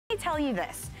me tell you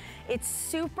this. It's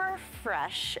super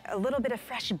fresh, a little bit of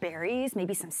fresh berries,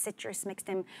 maybe some citrus mixed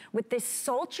in with this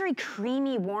sultry,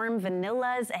 creamy, warm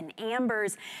vanillas and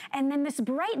ambers, and then this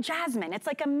bright jasmine. It's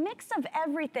like a mix of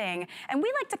everything. And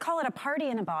we like to call it a party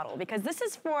in a bottle because this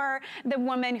is for the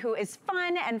woman who is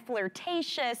fun and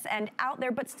flirtatious and out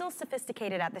there, but still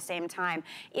sophisticated at the same time.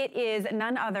 It is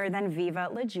none other than Viva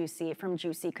La Juicy from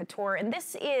Juicy Couture. And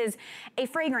this is a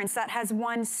fragrance that has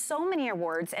won so many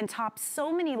awards and topped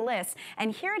so many lists.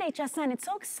 And here at HSN, it's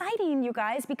so exciting, you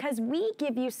guys, because we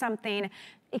give you something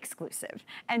exclusive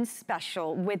and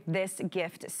special with this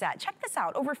gift set. Check this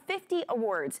out, over 50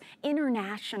 awards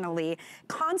internationally,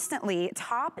 constantly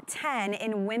top 10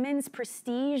 in women's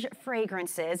prestige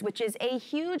fragrances, which is a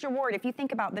huge award if you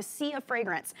think about the sea of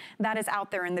fragrance that is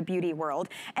out there in the beauty world.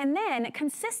 And then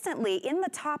consistently in the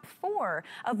top 4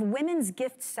 of women's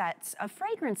gift sets of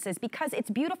fragrances because it's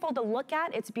beautiful to look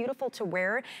at, it's beautiful to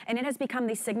wear, and it has become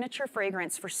the signature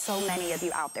fragrance for so many of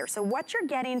you out there. So what you're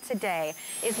getting today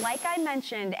is, like I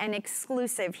mentioned, an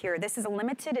exclusive here. This is a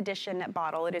limited edition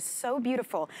bottle. It is so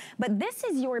beautiful. But this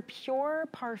is your pure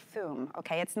parfum,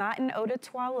 okay? It's not an eau de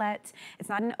toilette. It's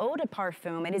not an eau de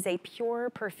parfum. It is a pure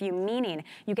perfume, meaning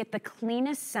you get the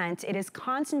cleanest scent. It is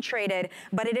concentrated,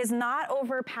 but it is not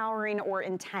overpowering or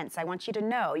intense. I want you to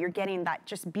know you're getting that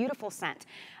just beautiful scent.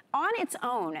 On its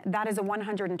own, that is a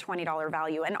 $120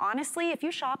 value. And honestly, if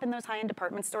you shop in those high-end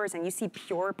department stores and you see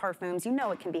pure parfums, you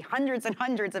know it can be hundreds and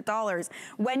hundreds of dollars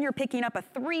when you're picking up a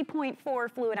 3.4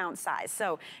 fluid ounce size.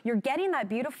 So you're getting that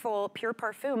beautiful pure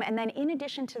parfum. And then in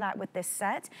addition to that, with this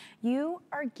set, you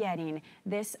are getting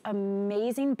this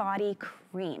amazing body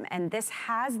cream. And this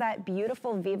has that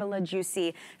beautiful Viva La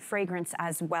Juicy fragrance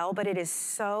as well, but it is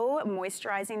so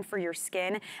moisturizing for your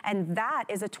skin. And that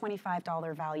is a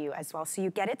 $25 value as well. So you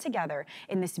get it together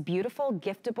in this beautiful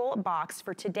giftable box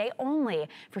for today only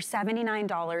for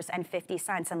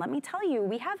 $79.50. And let me tell you,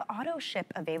 we have auto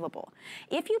ship available.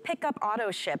 If you pick up auto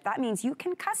ship, that means you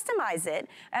can customize it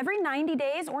every 90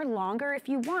 days or longer if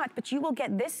you want, but you will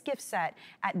get this gift set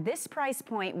at this price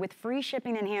point with free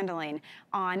shipping and handling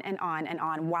on and on and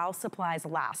on while supplies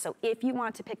last. So if you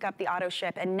want to pick up the auto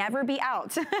ship and never be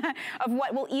out of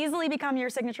what will easily become your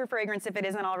signature fragrance if it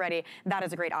isn't already, that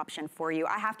is a great option for you.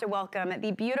 I have to welcome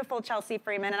the beautiful Chelsea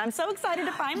Freeman, and I'm so excited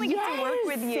to finally get to work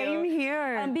with you. Same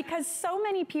here. Because so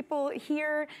many people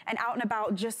here and out and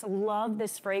about just love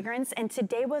this fragrance, and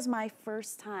today was my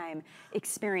first time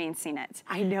experiencing it.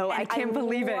 I know, I can't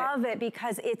believe it. I love it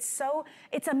because it's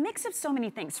a mix of so many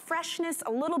things. Freshness,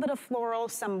 a little bit of floral,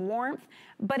 some warmth,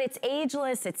 but it's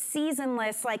ageless, it's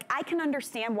seasonless. Like, I can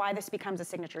understand why this becomes a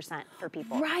signature scent for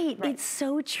people. Right, it's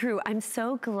so true. I'm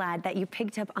so glad that you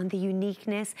picked up on the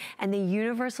uniqueness and the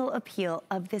universal appeal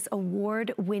of this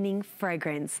award-winning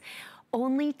fragrance.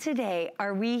 Only today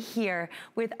are we here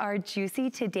with our Juicy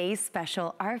Today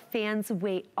special. Our fans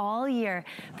wait all year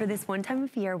for this one time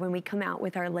of year when we come out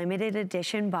with our limited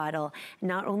edition bottle.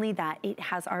 Not only that, it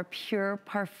has our pure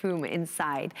parfum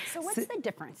inside. So what's the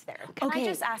difference there? Can I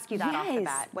just ask you that off the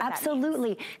bat? What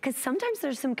absolutely, because sometimes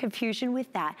there's some confusion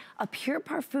with that. A pure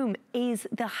parfum is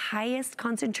the highest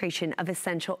concentration of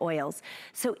essential oils.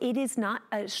 So it is not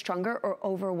a stronger or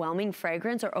overwhelming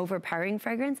fragrance or overpowering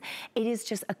fragrance. It is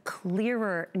just a clearer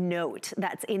note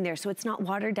that's in there, so it's not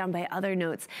watered down by other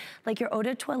notes. Like your eau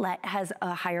de toilette has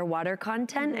a higher water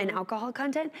content and alcohol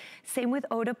content. Same with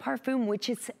eau de parfum, which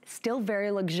is still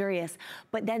very luxurious.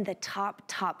 But then the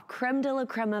top creme de la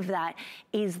creme of that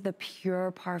is the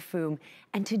pure parfum.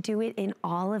 And to do it in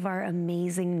all of our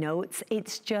amazing notes,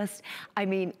 it's just, I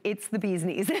mean, it's the bee's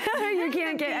knees. You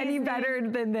can't get any better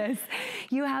than this.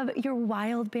 You have your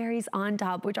wild berries on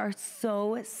top, which are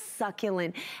so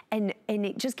succulent, and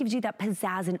it just gives you that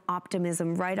pizzazz and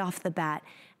optimism right off the bat.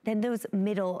 Then those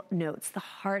middle notes, the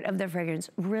heart of the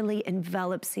fragrance really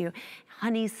envelops you.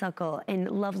 Honeysuckle and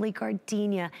lovely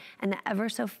gardenia and the ever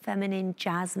so feminine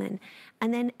jasmine.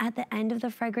 And then at the end of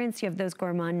the fragrance, you have those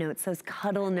gourmand notes, those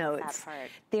cuddle notes. That part.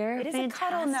 They're fantastic. It is a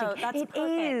cuddle note. That's perfect.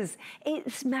 Is.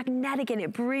 It's magnetic and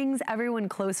it brings everyone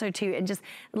closer to you and just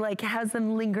like has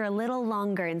them linger a little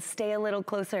longer and stay a little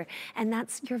closer. And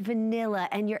that's your vanilla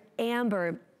and your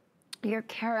amber, your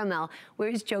caramel. We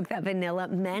always joke that vanilla,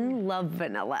 men love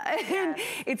vanilla. Yes.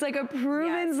 It's like a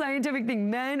proven scientific thing.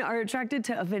 Men are attracted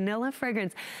to a vanilla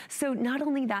fragrance. So not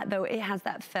only that though, it has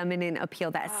that feminine appeal,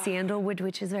 that sandalwood,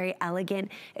 which is very elegant.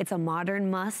 It's a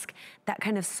modern musk that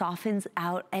kind of softens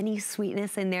out any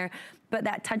sweetness in there. But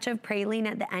that touch of praline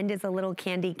at the end is a little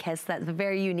candy kiss that's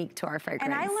very unique to our fragrance.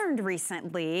 And I learned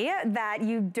recently that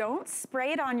you don't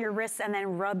spray it on your wrists and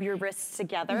then rub your wrists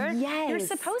together. Yes. You're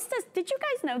supposed to, did you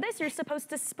guys know this? You're supposed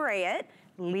to spray it,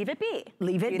 leave it be.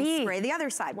 Leave it be. Spray the other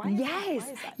side. Why is that? Why is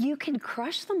that? You can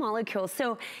crush the molecules.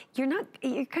 So you're gonna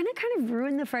kind of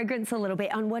ruin the fragrance a little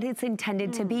bit on what it's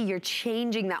intended to be. You're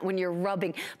changing that when you're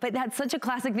rubbing. But that's such a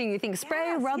classic thing. You think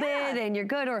spray, rub it, and you're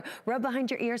good, or rub behind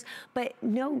your ears. But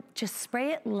no, just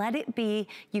spray it, let it be.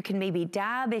 You can maybe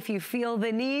dab if you feel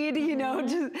the need, you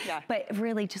know, but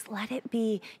really just let it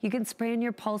be. You can spray in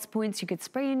your pulse points, you could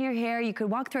spray in your hair, you could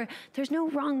walk through. There's no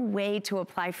wrong way to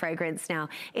apply fragrance now.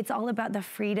 It's all about the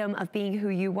freedom of being who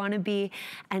you want to be,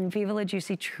 and Viva La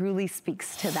Juicy truly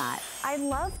speaks to that. I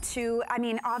love to, I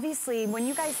mean, obviously, when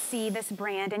you guys see this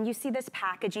brand and you see this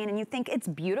packaging and you think it's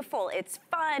beautiful, it's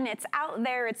fun, it's out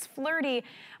there, it's flirty,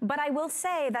 but I will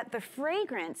say that the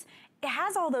fragrance, it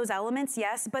has all those elements,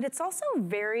 yes, but it's also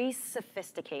very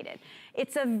sophisticated.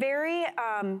 It's a very,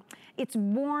 it's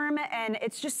warm, and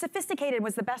it's just sophisticated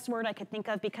was the best word I could think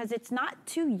of, because it's not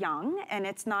too young and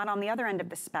it's not on the other end of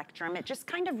the spectrum. It just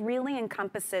kind of really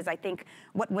encompasses, I think,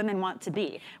 what women want to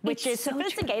be, which is so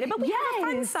sophisticated, but we have a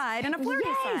fun side and a flirty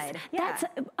side. That's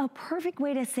a perfect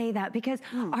way to say that, because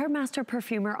our master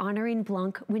perfumer, Honorine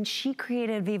Blanc, when she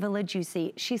created Viva La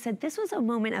Juicy, she said, this was a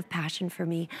moment of passion for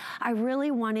me. I really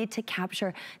wanted to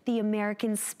capture the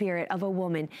American spirit of a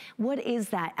woman. What is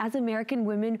that? As American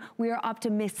women, we are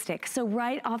optimistic. So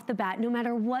right off the bat, no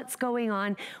matter what's going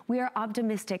on, we are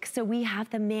optimistic. So we have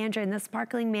the mandarin, the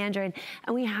sparkling mandarin,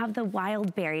 and we have the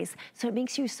wild berries. So it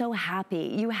makes you so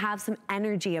happy. You have some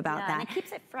energy about that. And it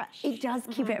keeps it fresh. It does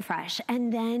keep it fresh.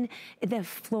 And then the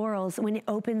florals, when it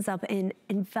opens up and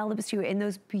envelops you in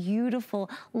those beautiful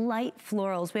light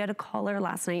florals. We had a caller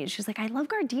last night, and she's like, I love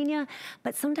gardenia,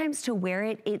 but sometimes to wear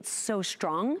it, it's so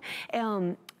strong.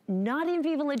 Not in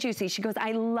Viva La Juicy. She goes,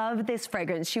 I love this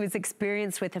fragrance. She was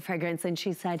experienced with the fragrance, and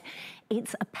she said,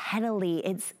 it's a petally,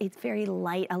 it's very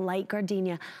light, a light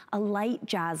gardenia, a light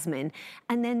jasmine.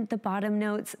 And then the bottom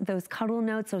notes, those cuddle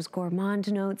notes, those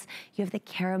gourmand notes, you have the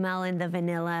caramel and the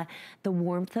vanilla, the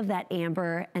warmth of that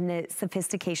amber, and the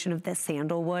sophistication of the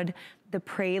sandalwood, the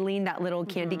praline, that little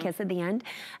candy kiss at the end.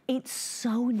 It's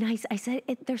so nice. I said,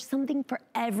 there's something for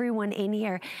everyone in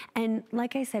here. And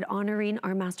like I said, Honorine,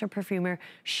 our master perfumer,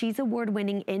 she's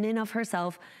award-winning in and of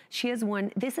herself. She has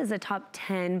won, this is a top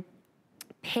 10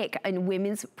 pick in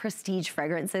women's prestige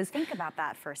fragrances. Think about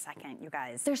that for a second, you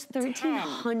guys. There's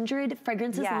 1,300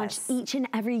 fragrances launched each and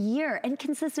every year, and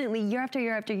consistently, year after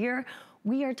year after year,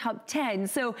 we are top 10.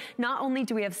 So not only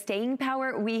do we have staying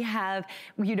power, we have,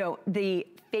 you know, the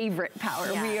favorite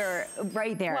power. We are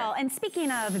right there. Well, and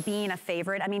speaking of being a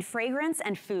favorite, I mean, fragrance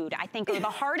and food, I think, are the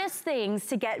hardest things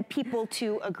to get people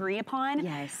to agree upon.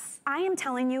 I am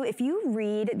telling you, if you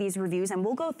read these reviews, and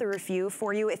we'll go through a few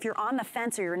for you, if you're on the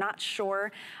fence or you're not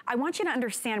sure, I want you to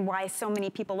understand why so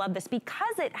many people love this,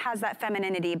 because it has that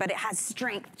femininity, but it has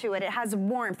strength to it. It has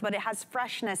warmth, but it has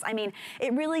freshness. I mean,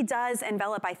 it really does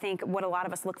envelop, I think, what a lot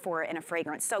of us look for in a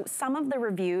fragrance. So some of the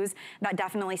reviews that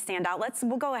definitely stand out,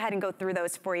 we'll go ahead and go through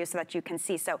those for you so that you can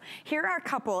see. So here are a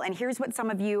couple, and here's what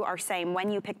some of you are saying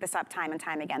when you pick this up time and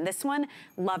time again. This one,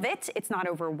 love it. It's not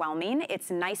overwhelming. It's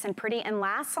nice and pretty and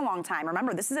lasts a long time.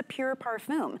 Remember, this is a pure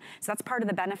parfum, so that's part of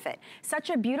the benefit. Such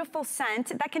a beautiful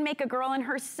scent that can make a girl in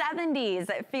her 70s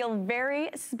feel very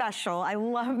special. I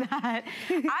love that.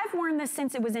 I've worn this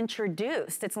since it was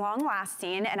introduced. It's long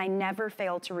lasting, and I never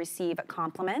fail to receive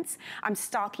compliments. I'm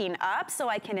stocking up so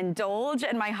I can indulge,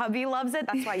 and my hubby loves it.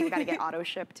 That's why you gotta get auto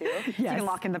ship too. So you can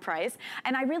lock in the price.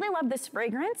 And I really love this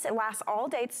fragrance. It lasts all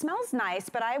day. It smells nice,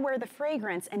 but I wear the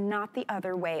fragrance and not the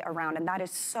other way around. And that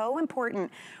is so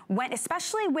important when,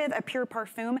 especially with a pure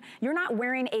parfum, you're not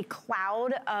wearing a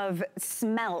cloud of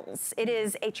smells. It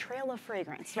is a trail of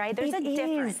fragrance, right? There's a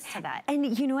difference to that.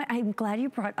 And you know what? I'm glad you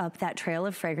brought up that trail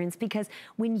of fragrance, because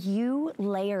when you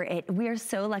layer it, we are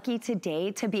so lucky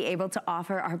today to be able to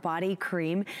offer our body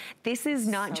cream. This is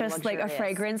not just like a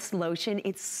fragrance lotion.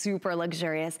 It's super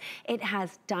luxurious. It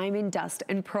has diamond dust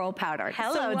and pearl powder.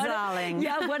 Hello, darling.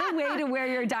 Yeah, what a way to wear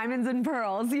your diamonds and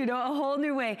pearls, you know, a whole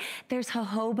new way. There's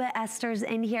jojoba esters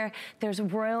in here. There's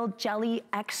royal jelly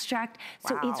extract.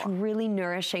 So it's really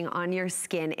nourishing on your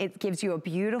skin. It gives you a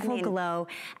beautiful glow.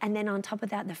 And then on top of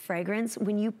that, the fragrance,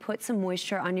 when you put some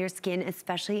moisture on your skin,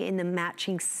 especially in the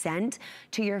matching scent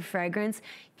to your fragrance,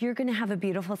 you're gonna have a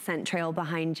beautiful scent trail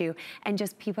behind you. and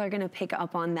just people are gonna pick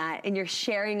up on that, and you're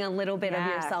sharing a little bit of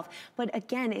yourself. But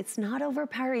again, it's not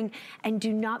overpowering, and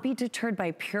do not be deterred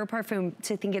by pure parfum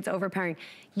to think it's overpowering.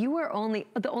 You are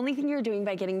the only thing you're doing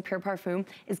by getting pure parfum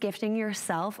is gifting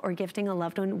yourself or gifting a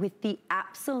loved one with the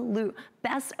absolute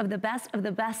best of the best of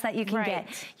the best that you can get.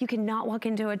 You cannot walk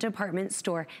into a department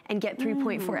store and get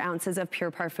 3.4 ounces of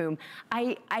pure parfum.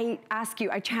 I ask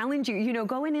you, I challenge you, you know,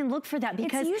 go in and look for that,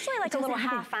 because it's usually like a little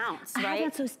half ounce, right?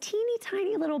 That's those teeny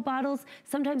tiny little bottles.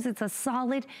 Sometimes it's a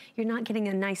solid. You're not getting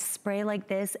a nice spray like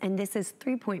this, and this is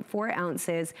 3.4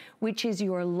 ounces, which is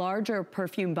your larger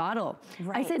perfume bottle.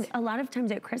 I said a lot of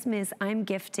times at Christmas, I'm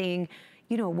gifting,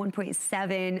 you know,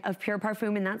 1.7 of pure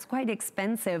parfum, and that's quite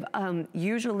expensive.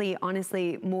 Usually,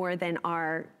 honestly, more than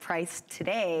our price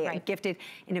today, gifted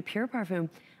in a pure parfum.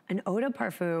 An eau de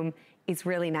parfum is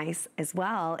really nice as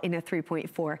well in a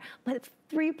 3.4, but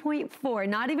 3.4,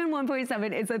 not even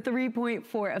 1.7, it's a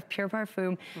 3.4 of pure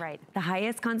parfum. The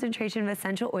highest concentration of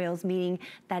essential oils, meaning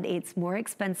that it's more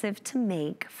expensive to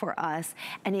make for us,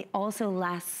 and it also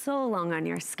lasts so long on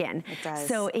your skin. It does.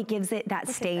 So it gives it that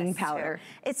staying power.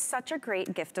 It's such a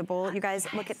great giftable. You guys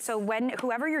look at, so when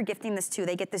whoever you're gifting this to,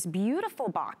 they get this beautiful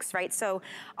box, right? So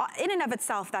in and of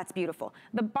itself, that's beautiful.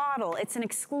 The bottle, it's an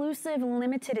exclusive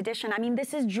limited edition. I mean,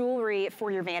 this is jewelry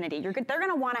for your vanity. They're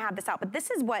gonna wanna have this out, but this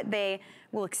is what they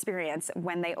will experience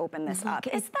when they open this up.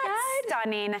 Is that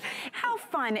stunning? How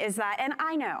fun is that? And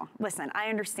I know, listen, I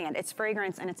understand it's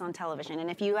fragrance and it's on television.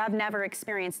 And if you have never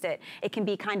experienced it, it can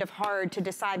be kind of hard to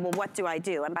decide, well, what do I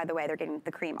do? And by the way, they're getting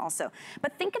the cream also.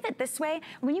 But think of it this way,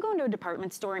 when you go into a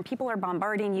department store and people are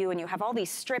bombarding you and you have all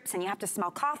these strips and you have to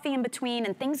smell coffee in between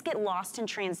and things get lost in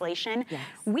translation,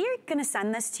 we're gonna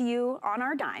send this to you on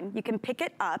our dime. You can pick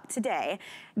it up today,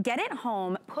 get it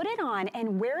home, put it on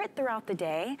and wear it throughout the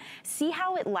day. See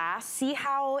how it lasts, see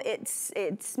how it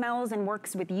smells and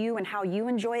works with you and how you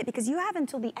enjoy it, because you have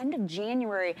until the end of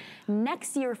January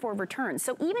next year for returns.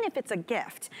 So even if it's a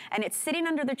gift and it's sitting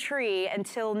under the tree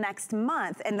until next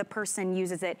month and the person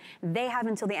uses it, they have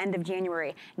until the end of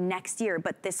January next year.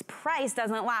 But this price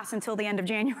doesn't last until the end of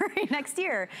January next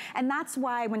year. And that's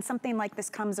why when something like this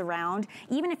comes around,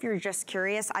 even if you're just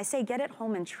curious, I say get it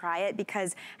home and try it,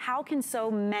 because how can so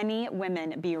many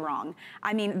women be wrong?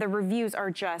 I mean, the reviews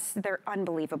are just, they're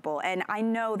unbelievable. And I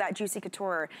know that Juicy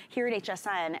Couture here at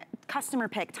HSN, customer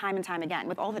pick time and time again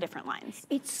with all the different lines.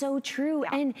 It's so true.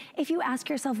 And if you ask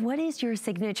yourself, what is your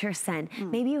signature scent?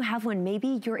 Maybe you have one,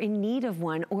 maybe you're in need of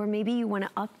one, or maybe you want to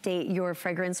update your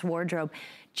fragrance wardrobe.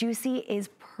 Juicy is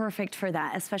perfect for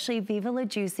that, especially Viva La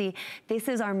Juicy. This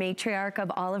is our matriarch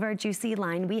of all of our Juicy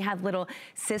line. We have little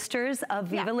sisters of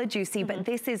Viva La Juicy, but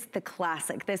this is the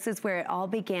classic. This is where it all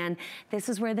began. This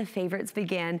is where the favorites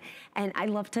began. And I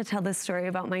love to tell this story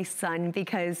about my son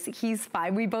because he's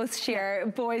 5. We both share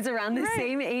boys around the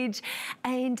same age.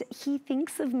 And he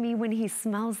thinks of me when he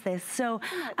smells this. So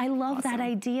I love that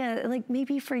idea. Like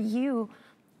maybe for you,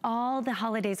 all the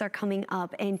holidays are coming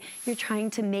up and you're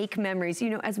trying to make memories. You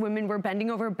know, as women, we're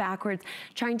bending over backwards,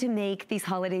 trying to make these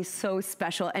holidays so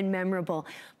special and memorable.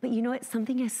 But you know what?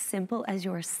 Something as simple as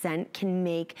your scent can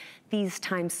make these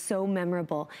times so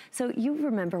memorable. So you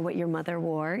remember what your mother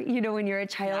wore, you know, when you're a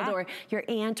child, or your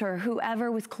aunt or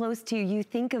whoever was close to you, you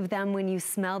think of them when you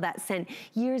smell that scent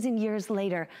years and years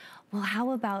later. Well,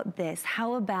 how about this?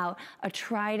 How about a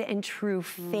tried and true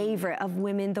favorite of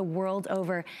women the world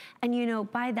over? And you know,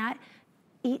 by that,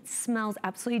 it smells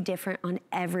absolutely different on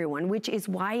everyone, which is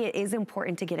why it is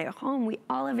important to get it home. We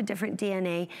all have a different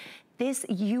DNA. This,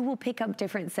 you will pick up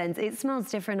different scents. It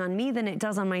smells different on me than it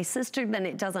does on my sister, than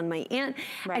it does on my aunt.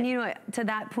 And you know what, to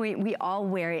that point, we all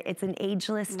wear it. It's an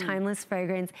ageless, timeless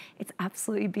fragrance. It's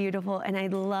absolutely beautiful. And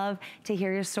I'd love to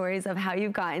hear your stories of how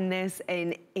you've gotten this.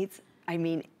 And it's, I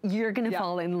mean, you're gonna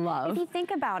fall in love. If you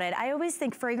think about it, I always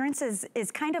think fragrance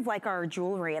is kind of like our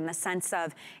jewelry in the sense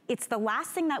of it's the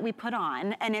last thing that we put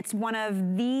on, and it's one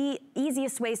of the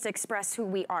easiest ways to express who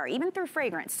we are, even through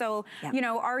fragrance. So, you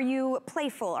know, are you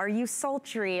playful? Are you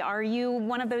sultry? Are you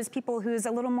one of those people who's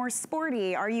a little more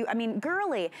sporty? Are you, I mean,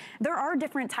 girly? There are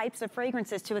different types of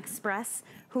fragrances to express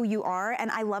who you are,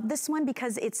 and I love this one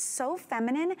because it's so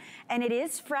feminine, and it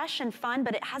is fresh and fun,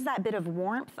 but it has that bit of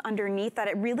warmth underneath that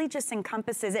it really just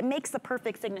encompasses. It makes the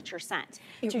perfect signature scent,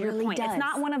 to your point. It's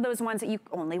not one of those ones that you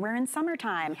only wear in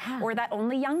summertime, or that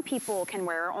only young people can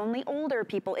wear, or only older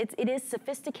people. It is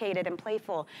sophisticated and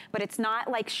playful, but it's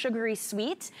not like sugary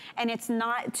sweet, and it's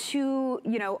not too,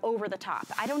 you know, over the top.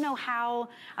 I don't know how,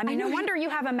 I mean, no wonder you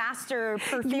have a master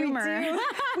perfumer.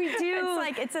 We do. It's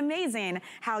like, it's amazing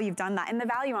how you've done that. And the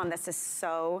value on this is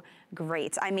so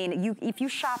great. I mean, if you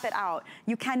shop it out,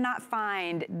 you cannot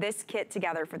find this kit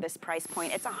together for this price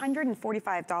point. It's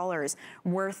 $145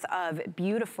 worth of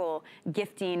beautiful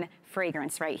gifting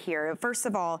fragrance right here. First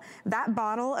of all, that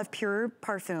bottle of Pure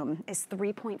Parfum is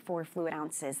 3.4 fluid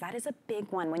ounces. That is a big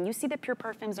one. When you see the Pure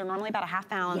Parfums are normally about a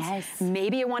half ounce,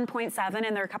 maybe a 1.7,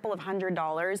 and they're a couple of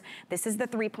 $100. This is the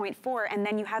 3.4, and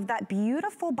then you have that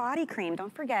beautiful body cream,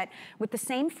 don't forget, with the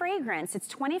same fragrance. It's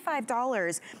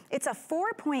 $25. It's a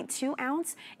 4.2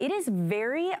 ounce. It is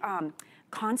very,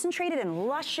 concentrated and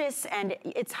luscious, and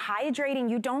it's hydrating.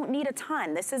 You don't need a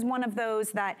ton. This is one of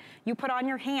those that you put on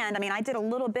your hand. I mean, I did a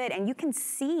little bit, and you can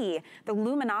see the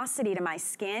luminosity to my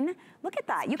skin. Look at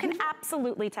that. You can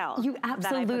absolutely tell. You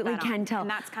absolutely can tell. And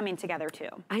that's coming together too.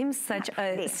 I'm such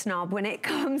a snob when it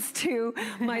comes to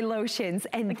my lotions.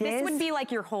 And like this would be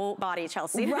like your whole body,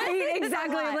 Chelsea. Right,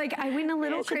 exactly. Like I went a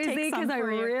little crazy because I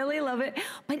really love it.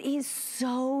 But it's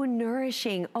so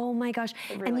nourishing. Oh my gosh.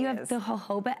 Really and you have the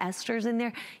jojoba esters in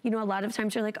there. You know, a lot of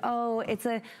times you're like, oh, it's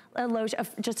a lotion,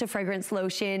 just a fragrance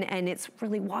lotion, and it's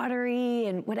really watery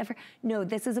and whatever. No,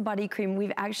 this is a body cream.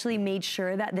 We've actually made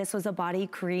sure that this was a body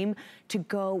cream to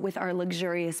go with our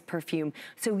luxurious perfume.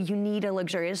 So you need a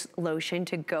luxurious lotion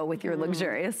to go with your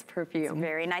luxurious perfume. It's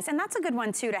very nice. And that's a good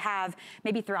one too to have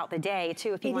maybe throughout the day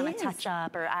too. If you want to touch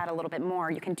up or add a little bit more,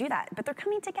 you can do that. But they're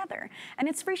coming together. And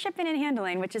it's free shipping and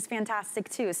handling, which is fantastic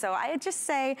too. So I just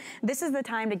say this is the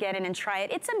time to get in and try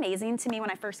it. It's amazing to me when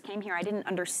I first came here. I didn't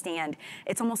understand.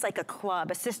 It's almost like a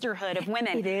club, a sisterhood of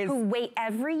women who wait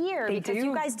every year because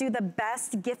you guys do the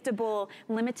best giftable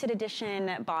limited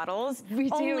edition bottles. We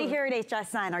do. Only here at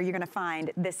HSN are you going to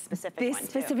find this specific one too.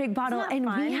 Specific bottle.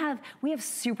 And we have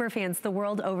super fans the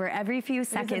world over. Every few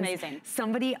seconds,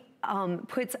 somebody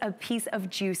puts a piece of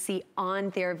Juicy on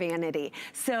their vanity.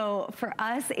 So for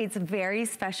us, it's very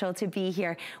special to be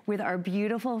here with our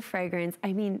beautiful fragrance.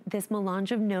 I mean, this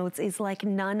melange of notes is like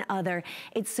none other.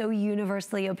 It's so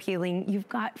universally appealing. You've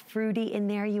got fruity in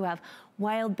there. You have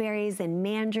wild berries and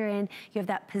mandarin. You have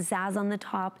that pizzazz on the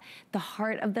top. The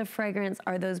heart of the fragrance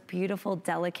are those beautiful,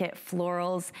 delicate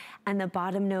florals. And the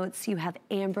bottom notes, you have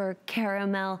amber,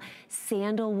 caramel,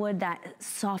 sandalwood that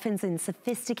softens and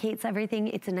sophisticates everything.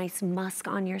 It's a nice musk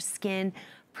on your skin.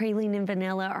 Praline and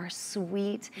vanilla are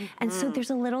sweet. And so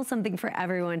there's a little something for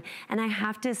everyone. And I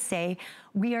have to say,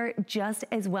 we are just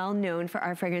as well known for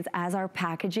our fragrance as our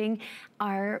packaging.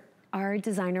 Our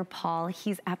designer, Paul,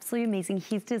 he's absolutely amazing.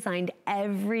 He's designed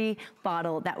every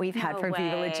bottle that we've had for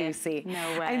Viva La Juicy.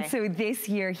 No way. And so this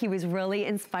year, he was really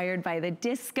inspired by the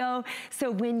disco.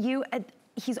 So when you,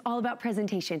 he's all about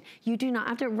presentation. You do not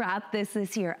have to wrap this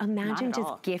year. Imagine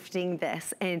just gifting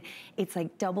this. And it's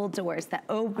like double doors that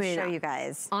open I'll show you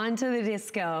guys onto the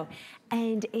disco.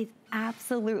 And it's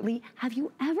absolutely, have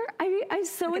you ever, I'm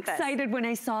so excited when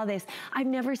I saw this. I've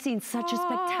never seen such a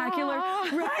spectacular,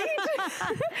 right? That's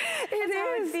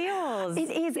how it feels. It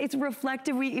is, it's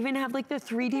reflective. We even have like the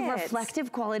 3D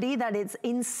reflective quality that it's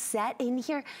inset in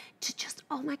here to just,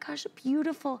 oh my gosh,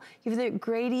 beautiful. You have the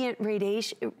gradient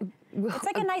radiation. It's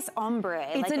like a nice ombre.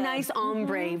 It's like a nice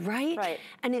ombre, right? Right.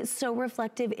 And it's so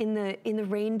reflective in the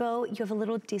rainbow. You have a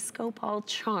little disco ball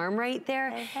charm right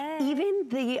there. Even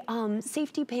the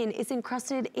safety pin is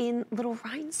encrusted in little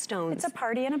rhinestones. It's a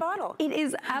party in a bottle. It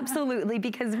is absolutely,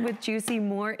 because with Juicy,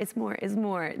 more is more is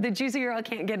more. The Juicy girl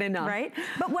can't get enough. Right?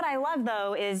 But what I love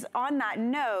though is on that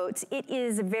note, it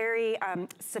is very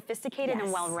sophisticated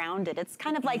and well-rounded. It's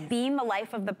kind of like being the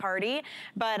life of the party,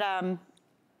 but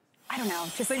I don't know,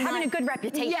 just having a good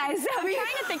reputation. Yes. I'm trying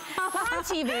to think, we're on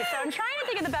TV, so I'm trying to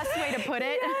think of the best way to put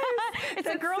it. It's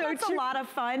a girl that's a lot of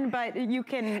fun, but you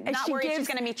can not worry she's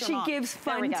going to meet your mom. She gives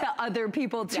fun to other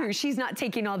people too. She's not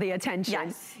taking all the attention.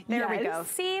 Yes, there we go.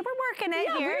 See, we're working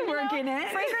it here. We're working it.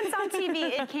 Fragrance on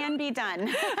TV, it can be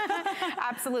done.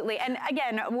 Absolutely. And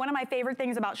again, one of my favorite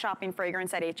things about shopping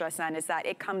fragrance at HSN is that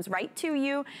it comes right to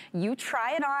you. You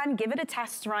try it on, give it a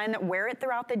test run, wear it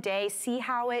throughout the day, see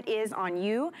how it is on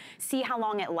you. See how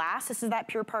long it lasts. This is that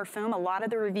Pure Parfum. A lot of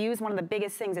the reviews, one of the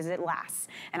biggest things is it lasts.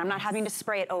 And I'm not having to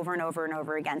spray it over and over and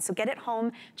over again. So get it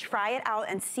home, try it out,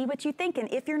 and see what you think. And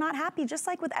if you're not happy, just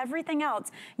like with everything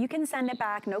else, you can send it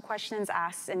back, no questions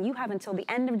asked. And you have until the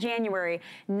end of January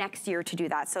next year to do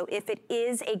that. So if it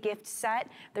is a gift set,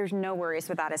 there's no worries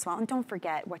with that as well. And don't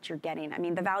forget what you're getting. I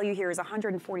mean, the value here is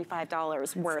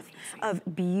 $145 worth of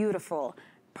beautiful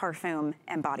perfume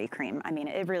and body cream. I mean,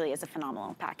 it really is a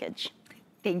phenomenal package.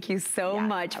 Thank you so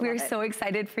much. We're so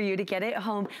excited for you to get it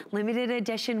home. Limited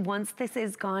edition. Once this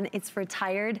is gone, it's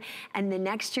retired, and the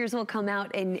next year's will come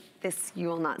out, and this you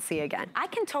will not see again. I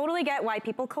can totally get why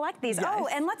people collect these. Yes. Oh,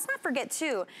 and let's not forget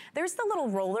too, there's the little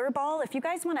roller ball. If you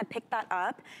guys want to pick that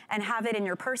up and have it in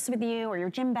your purse with you, or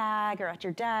your gym bag, or at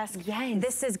your desk,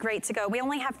 this is great to go. We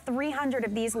only have 300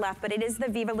 of these left, but it is the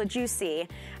Viva La Juicy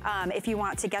if you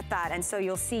want to get that. And so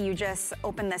you'll see, you just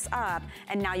open this up,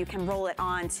 and now you can roll it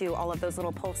on to all of those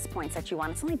little pulse points that you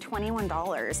want. It's only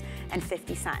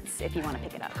 $21.50 if you want to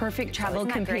pick it up. Perfect travel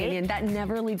companion. That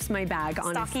never leaves my bag,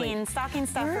 honestly. Stocking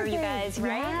stuffer, you guys,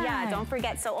 right? Yeah, don't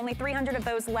forget. So only 300 of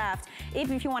those left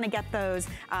if you want to get those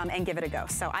and give it a go.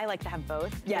 So I like to have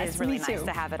both. Yes, it is really nice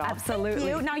to have it all. Absolutely. Thank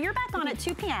you. Now you're back on at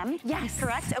 2 p.m. Yes.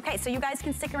 Correct? Okay, so you guys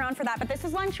can stick around for that, but this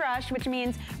is lunch rush, which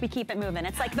means we keep it moving.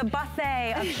 It's like the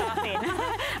buffet of shopping.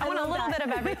 I want a little bit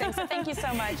of everything, so thank you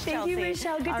so much, Chelsea. Thank you,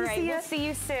 Michelle. Good to see you. We'll see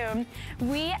you soon.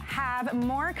 We have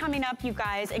more coming up, you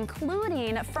guys,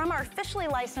 including from our officially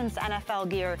licensed NFL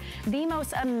gear, the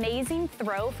most amazing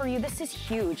throw for you. This is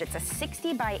huge. It's a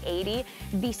 60 by 80,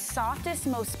 the softest,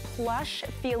 most plush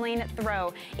feeling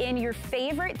throw in your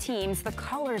favorite teams. The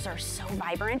colors are so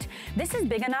vibrant. This is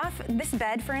big enough. This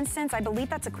bed, for instance, I believe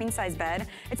that's a queen size bed.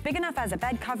 It's big enough as a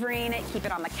bed covering. Keep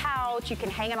it on the couch. You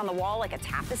can hang it on the wall like a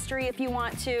tapestry if you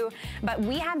want to. But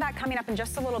we have that coming up in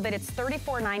just a little bit. It's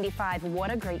 $34.95.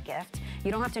 What a great gift.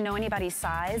 You don't have to know anybody's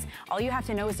size. All you have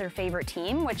to know is their favorite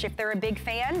team, which if they're a big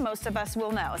fan, most of us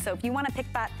will know. So if you want to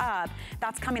pick that up,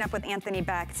 that's coming up with Anthony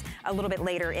Becht a little bit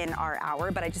later in our hour,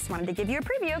 but I just wanted to give you a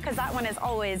preview because that one is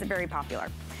always very popular.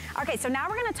 Okay, so now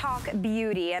we're gonna talk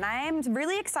beauty, and I am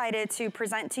really excited to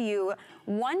present to you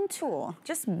one tool,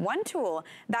 just one tool,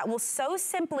 that will so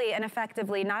simply and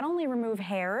effectively not only remove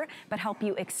hair, but help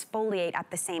you exfoliate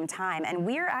at the same time. And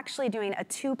we're actually doing a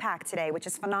 2-pack today, which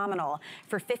is phenomenal,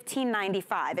 for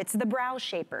 $15.95. It's the Brow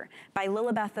Shaper by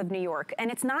Lilibeth of New York.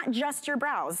 And it's not just your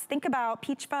brows. Think about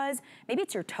peach fuzz. Maybe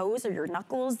it's your toes or your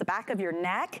knuckles, the back of your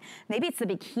neck. Maybe it's the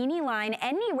bikini line,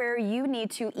 anywhere you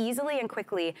need to easily and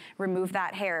quickly remove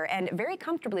that hair. And very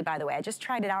comfortably, by the way. I just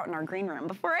tried it out in our green room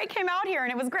before I came out here,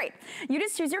 and it was great. You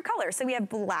just choose your color. So we have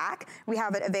black, we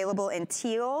have it available in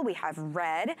teal, we have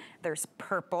red, there's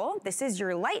purple, this is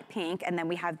your light pink, and then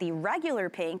we have the regular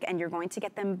pink, and you're going to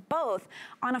get them both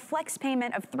on a flex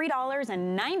payment of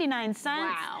 $3.99.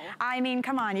 Wow. I mean,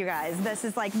 come on, you guys. This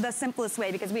is like the simplest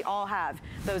way because we all have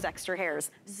those extra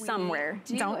hairs somewhere,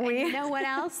 don't we? And you know what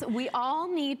else? We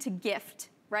all need to gift.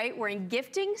 Right? We're in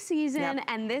gifting season,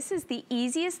 and this is the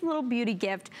easiest little beauty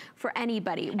gift for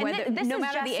anybody, whether, no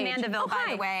matter the age. This is Jess Mandeville, by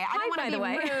the way. I don't want to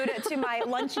be rude to my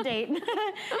lunch date.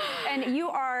 And you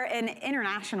are an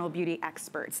international beauty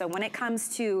expert. So when it comes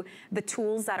to the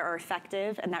tools that are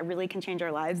effective and that really can change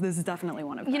our lives, this is definitely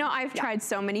one of them. You know, I've tried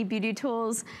so many beauty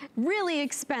tools, really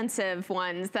expensive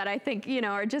ones that I think, you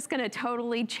know, are just going to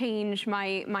totally change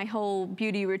my whole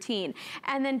beauty routine.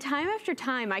 And then time after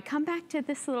time, I come back to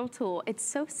this little tool. It's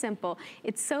so simple.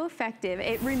 It's so effective.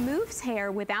 It removes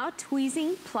hair without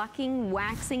tweezing, plucking,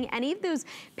 waxing, any of those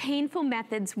painful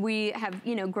methods we have,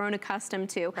 you know, grown accustomed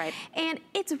to. Right. And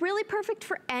it's really perfect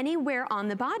for anywhere on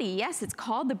the body. Yes, it's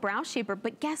called the Brow Shaper,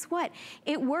 but guess what?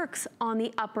 It works on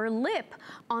the upper lip,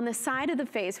 on the side of the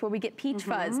face where we get peach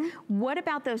fuzz. What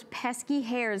about those pesky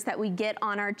hairs that we get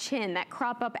on our chin that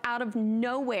crop up out of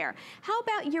nowhere? How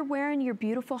about you're wearing your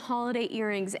beautiful holiday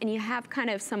earrings and you have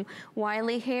kind of some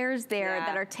wily hairs there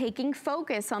that are taking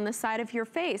focus on the side of your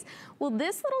face? Well,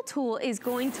 this little tool is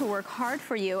going to work hard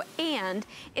for you, and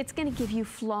it's going to give you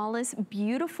flawless,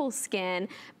 beautiful skin,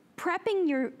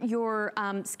 prepping your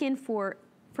skin for,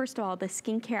 first of all, the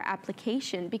skincare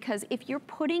application, because if you're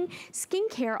putting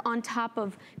skincare on top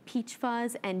of peach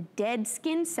fuzz and dead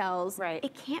skin cells,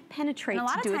 it can't penetrate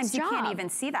to do its job. And a lot of times you can't even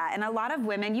see that. And a lot of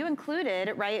women, you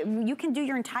included, right, you can do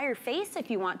your entire face if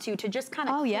you want to just kind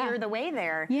of clear the way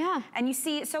there. Yeah. And you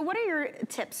see, so what are your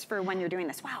tips for when you're doing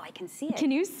this? Wow, I can see it.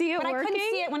 Can you see it working? But I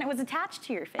couldn't see it when it was attached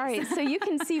to your face. All right, so you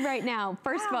can see right now,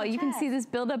 first of all, you can see this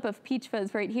buildup of peach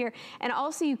fuzz right here. And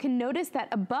also you can notice that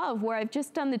above where I've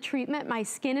just done the treatment, my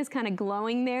skin is kind of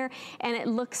glowing there, and it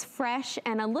looks fresh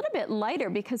and a little bit lighter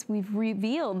because we've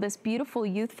revealed this beautiful,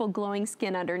 youthful, glowing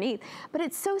skin underneath. But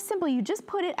it's so simple. You just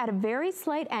put it at a very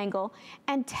slight angle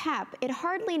and tap. It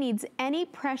hardly needs any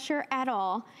pressure at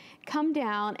all. Come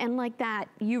down, and like that,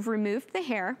 you've removed the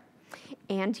hair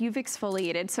and you've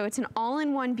exfoliated. So it's an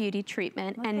all-in-one beauty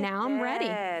treatment. And now I'm ready.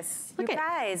 You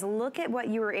guys, look at what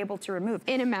you were able to remove.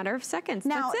 In a matter of seconds.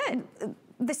 Now, that's it.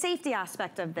 the safety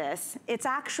aspect of this, it's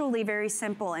actually very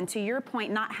simple. And to your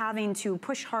point, not having to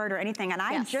push hard or anything. And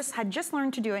I had just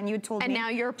learned to do it, and you had told me. And now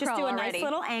you're a pro just do a already. nice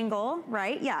little angle,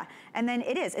 right? Yeah. And then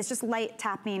it's just light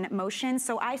tapping motion.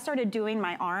 So I started doing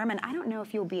my arm, and I don't know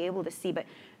if you'll be able to see, but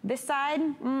this side,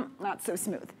 not so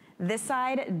smooth. This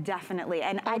side, definitely.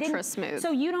 And ultra smooth.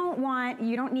 So you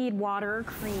don't need water,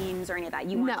 creams, or any of that.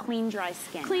 You want clean, dry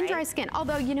skin, Clean, right? dry skin.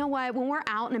 Although, you know what? When we're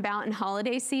out and about in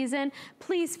holiday season,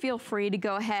 please feel free to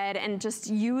go ahead and just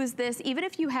use this, even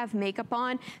if you have makeup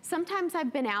on. Sometimes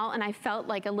I've been out and I felt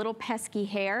like a little pesky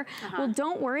hair. Well,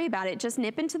 don't worry about it. Just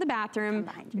nip into the bathroom,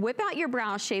 whip out your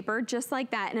brow shaper, just like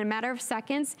that. In a matter of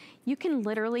seconds, you can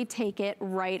literally take it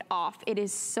right off. It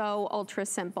is so ultra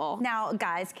simple. Now,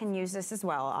 guys can use this as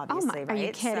well, obviously, right? Are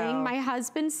you kidding? So... My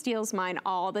husband steals mine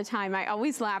all the time. I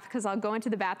always laugh because I'll go into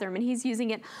the bathroom and he's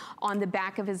using it on the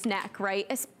back of his neck, right?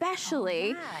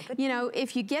 Especially, you know,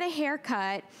 if you get a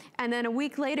haircut and then a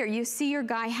week later you see your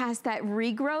guy has that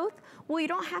regrowth, well, you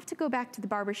don't have to go back to the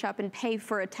barbershop and pay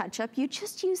for a touch-up. You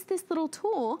just use this little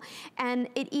tool, and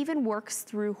it even works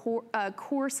through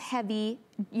coarse, heavy,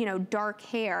 you know, dark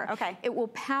hair. Okay. It will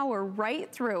power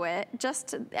right through it,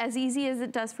 just as easy as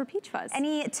it does for peach fuzz.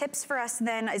 Any tips for us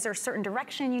then? Is there a certain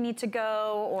direction you need to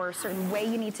go or a certain way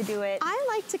you need to do it? I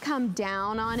like to come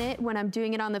down on it when I'm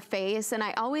doing it on the face, and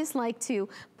I always like to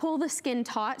pull the skin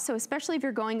taut, so especially if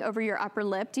you're going over your upper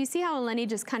lip. Do you see how Eleni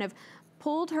just kind of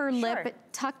pulled her lip,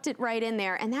 tucked it right in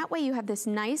there, and that way you have this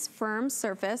nice firm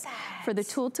surface for the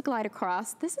tool to glide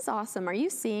across. This is awesome. Are you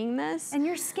seeing this? And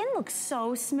your skin looks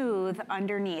so smooth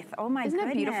underneath. Oh my goodness.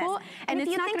 Isn't it beautiful? And if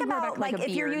if you think about, like if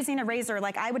you're using a razor,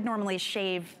 like I would normally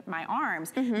shave my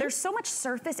arms, there's so much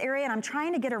surface area, and I'm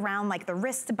trying to get around like the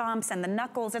wrist bumps and the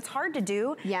knuckles. It's hard to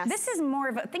do. Yes. This is more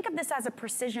of a, think of this as a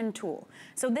precision tool.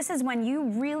 So this is when you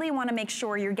really want to make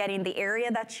sure you're getting the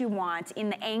area that you want in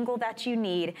the angle that you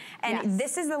need. And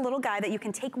this is the little guy that you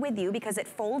can take with you because it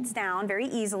folds down very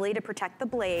easily to protect the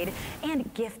blade.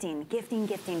 And gifting,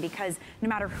 because no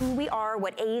matter who we are,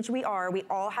 what age we are, we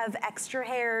all have extra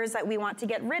hairs that we want to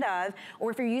get rid of.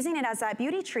 Or if you're using it as that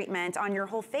beauty treatment on your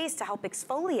whole face to help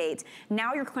exfoliate,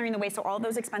 now you're clearing the way so all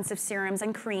those expensive serums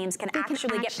and creams can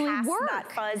actually get past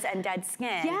that fuzz and dead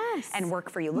skin and work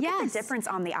for you. Look at the difference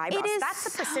on the eyebrows. That's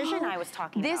the precision I was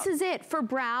talking about. This is it. For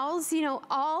brows, you know,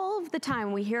 all of the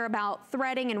time we hear about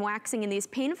threading and waxing and these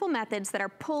painful methods that are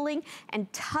pulling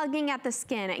and tugging at the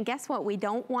skin. And guess what? We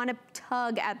don't want to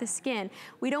tug at the skin.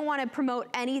 We don't want to promote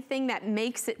anything that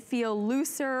makes it feel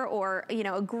looser or, you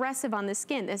know, aggressive on the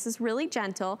skin. This is really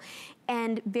gentle.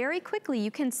 And very quickly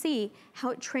you can see how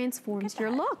it transforms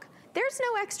your look. There's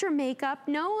no extra makeup,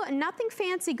 nothing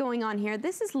fancy going on here.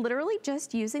 This is literally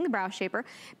just using the brow shaper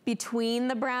between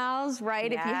the brows,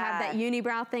 right? If you have that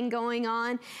unibrow thing going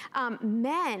on.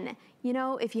 Men, you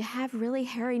know, if you have really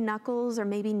hairy knuckles or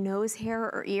maybe nose hair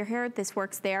or ear hair, this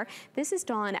works there. This is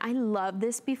Dawn. I love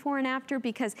this before and after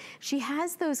because she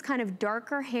has those kind of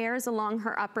darker hairs along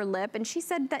her upper lip, and she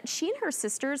said that she and her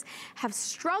sisters have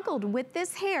struggled with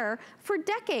this hair for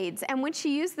decades. And when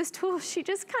she used this tool, she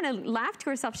just kind of laughed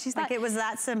to herself. She's like, it was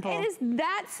that simple. It is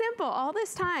that simple all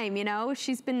this time, you know.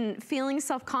 She's been feeling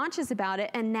self-conscious about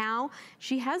it, and now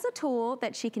she has a tool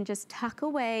that she can just tuck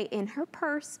away in her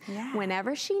purse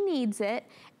whenever she needs it.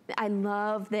 I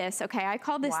love this. Okay, I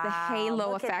call this the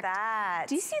halo effect. Look at that.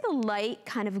 Do you see the light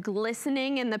kind of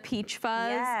glistening in the peach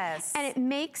fuzz? Yes. And it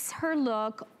makes her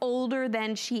look older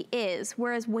than she is.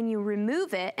 Whereas when you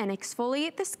remove it and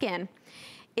exfoliate the skin,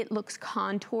 it looks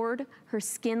contoured. Her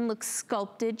skin looks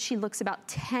sculpted. She looks about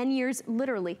 10 years,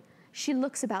 literally. She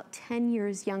looks about 10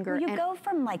 years younger. Well, you go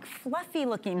from like fluffy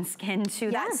looking skin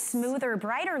to that smoother,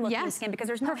 brighter looking skin because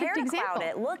there's no hair to cloud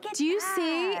it. Look at that. Do you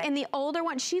see in the older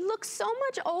one, she looks so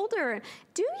much older.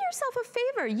 Do yourself a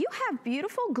favor. You have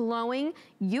beautiful, glowing,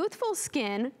 youthful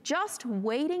skin just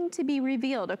waiting to be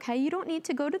revealed, okay? You don't need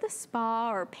to go to the spa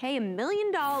or pay $1 million,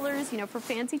 you know, for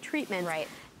fancy treatments. Right.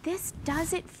 This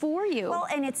does it for you. Well,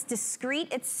 and it's discreet,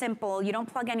 it's simple. You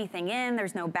don't plug anything in,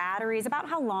 there's no batteries. About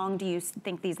how long do you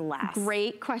think these last?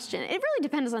 Great question. It really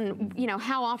depends on, you know,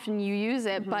 how often you use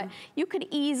it, but you could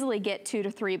easily get 2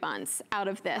 to 3 months out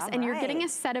of this. And you're getting a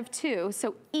set of 2,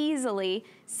 so easily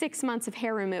 6 months of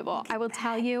hair removal. I will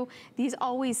tell you, these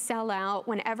always sell out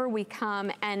whenever we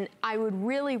come, and I would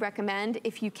really recommend,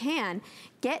 if you can,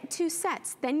 get 2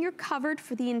 sets. Then you're covered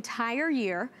for the entire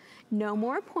year. No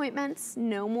more appointments,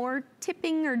 no more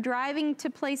tipping or driving to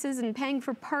places and paying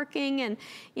for parking and,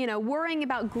 you know, worrying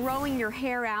about growing your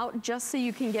hair out just so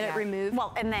you can get it removed.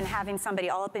 Well, and then having somebody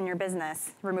all up in your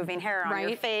business, removing hair on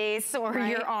your face or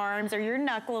your arms or your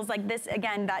knuckles. Like this,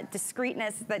 again, that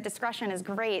discreetness, that discretion is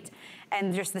great.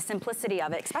 And just the simplicity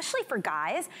of it, especially for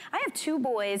guys. I have 2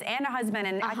 boys and a husband,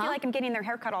 and I feel like I'm getting their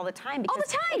hair cut all the time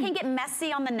because it can get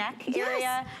messy on the neck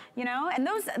area, you know? And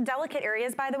those delicate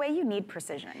areas, by the way, you need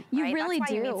precision. You really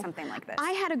That's why do. you need something like this.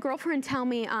 I had a girlfriend tell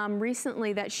me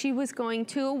recently that she was going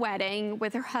to a wedding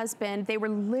with her husband. They were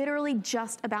literally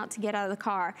just about to get out of the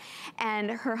car,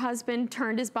 and her husband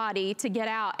turned his body to get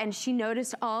out, and she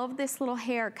noticed all of this little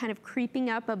hair kind of creeping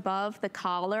up above the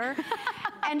collar.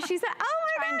 And she said, oh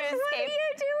my gosh, what are you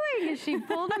doing? And she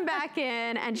pulled him back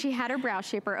in, and she had her brow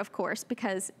shaper, of course,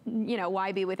 because, you know,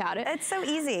 why be without it? It's so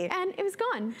easy. And it was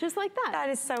gone, just like that. That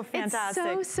is so fantastic.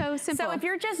 It's so simple. So if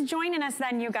you're just joining us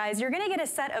then, you guys, you're gonna get a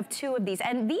set of 2 of these.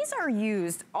 And these are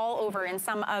used all over in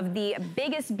some of the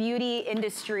biggest beauty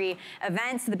industry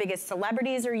events. The biggest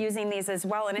celebrities are using these as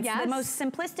well. And it's the most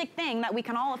simplistic thing that we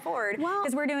can all afford,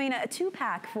 because we're doing a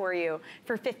 2-pack for you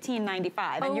for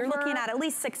 $15.95. And you're looking at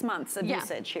least 6 months of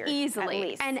usage here.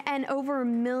 Easily. And over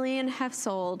 1 million have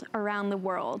sold around the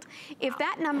world. If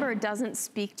that number doesn't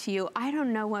speak to you, I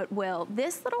don't know what will.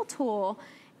 This little tool,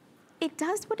 it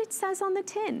does what it says on the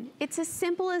tin. It's as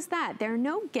simple as that. There are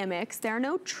no gimmicks, there are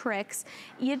no tricks.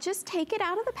 You just take it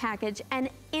out of the package and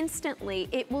instantly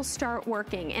it will start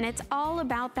working. And it's all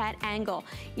about that angle.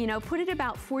 You know, put it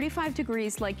about 45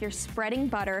 degrees like you're spreading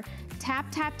butter, tap,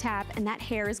 tap, tap, and that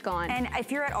hair is gone. And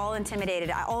if you're at all intimidated,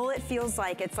 all it feels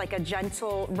like, it's like a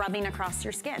gentle rubbing across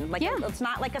your skin. Like it's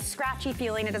not like a scratchy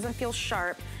feeling, it doesn't feel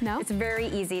sharp. No. It's very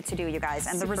easy to do, you guys,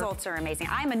 and the results are amazing.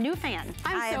 I'm a new fan.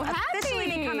 I'm so happy. I've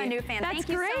officially become a new fan. That's Thank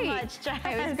you great. so much, Jess.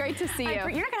 It was great to see you.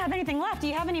 You're not gonna have anything left. Do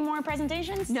you have any more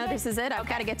presentations No, today? this is it. I've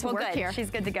got to get to work good. here. She's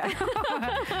good to go.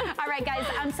 All right, guys,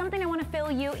 something I want to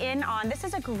fill you in on. This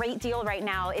is a great deal right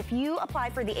now. If you apply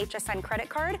for the HSN credit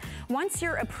card, once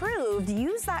you're approved,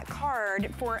 use that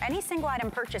card for any single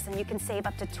item purchase and you can save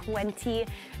up to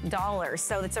 $20.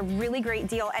 So it's a really great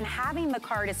deal. And having the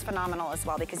card is phenomenal as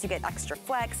well because you get extra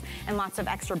flex and lots of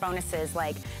extra bonuses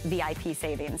like VIP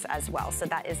savings as well. So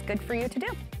that is good for you to do.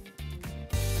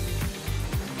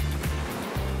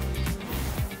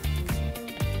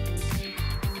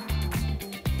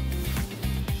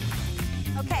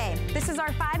 Okay, this is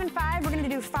our 5 and 5. We're gonna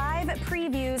do 5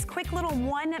 previews, quick little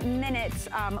 1-minute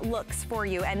looks for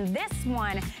you. And this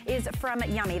one is from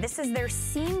Yummy. This is their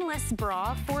seamless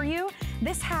bra for you.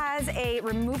 This has a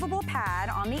removable pad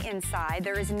on the inside.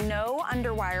 There is no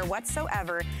underwire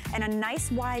whatsoever and a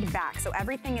nice wide back. So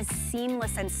everything is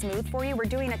seamless and smooth for you. We're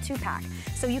doing a 2-pack.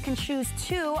 So you can choose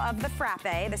 2 of the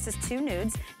frappe. This is 2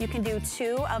 nudes. You can do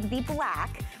 2 of the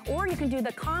black, or you can do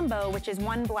the combo, which is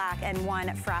 1 black and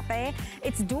 1 frappe.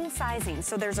 It's dual sizing.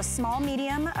 So there's a small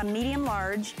medium, a medium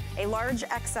large, a large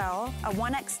XL, a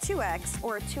 1X, 2X,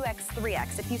 or a 2X,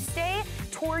 3X. If you stay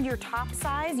toward your top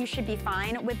size, you should be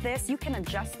fine with this. You can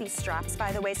adjust these straps,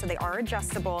 by the way, so they are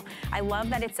adjustable. I love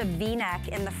that it's a V-neck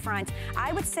in the front.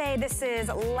 I would say this is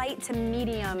light to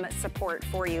medium support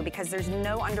for you because there's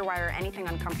no underwire or anything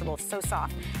uncomfortable. It's so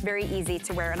soft, very easy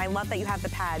to wear. And I love that you have the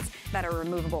pads that are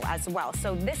removable as well.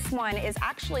 So this one is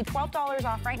actually $12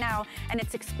 off right now, and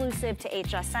it's exclusive to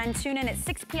HSN. Tune in at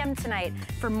 6 p.m. tonight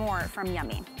for more from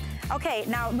Yummy. Okay,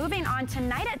 now moving on,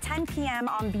 tonight at 10 p.m.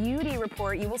 on Beauty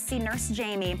Report, you will see Nurse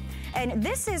Jamie, and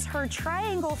this is her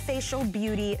Triangle Facial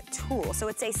Beauty Tool. So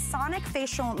it's a sonic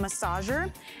facial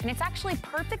massager, and it's actually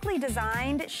perfectly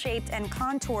designed, shaped, and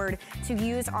contoured to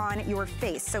use on your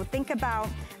face. So think about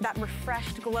that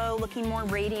refreshed glow, looking more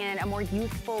radiant, a more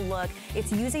youthful look.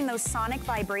 It's using those sonic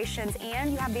vibrations,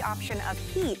 and you have the option of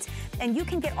heat. And you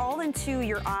can get all into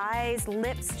your eyes,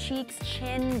 lips, cheeks,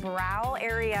 chin, brow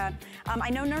area. I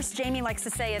know Nurse Jamie likes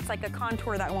to say it's like a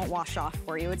contour that won't wash off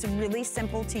for you. It's really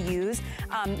simple to use.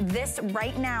 This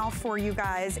right now for you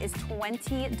guys is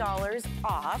 $20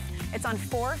 off. It's on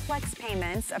 4 flex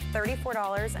payments of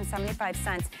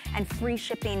 $34.75 and free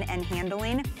shipping and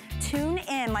handling. Tune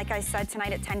in, like I said,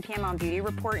 tonight at 10 p.m. on Beauty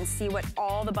Report and see what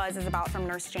all the buzz is about from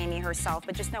Nurse Jamie herself.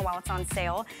 But just know while it's on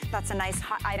sale, that's a nice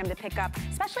hot item to pick up,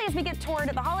 especially as we get toward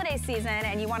the holiday season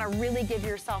and you want to really give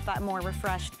yourself that more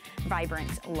refreshed,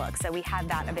 vibrant look. So we have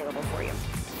that available for you.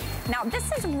 Now,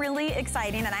 this is really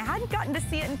exciting, and I hadn't gotten to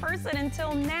see it in person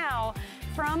until now.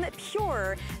 from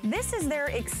Pure. This is their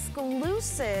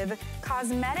exclusive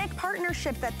cosmetic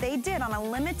partnership that they did on a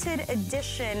limited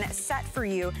edition set for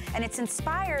you, and it's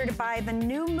inspired by the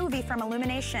new movie from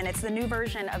Illumination. It's the new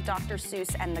version of Dr.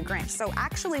 Seuss and the Grinch. So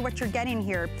actually what you're getting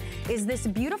here is this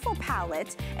beautiful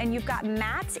palette, and you've got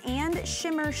matte and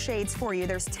shimmer shades for you.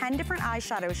 There's 10 different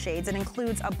eyeshadow shades. It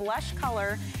includes a blush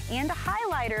color and a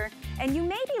highlighter, and you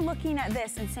may be looking at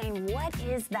this and saying, what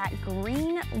is that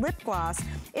green lip gloss?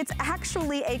 It's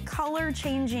actually a color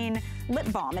changing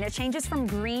lip balm, and it changes from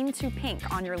green to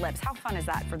pink on your lips. How fun is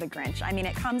that for the Grinch? I mean,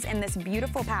 it comes in this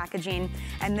beautiful packaging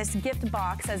and this gift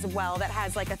box as well that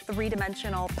has like a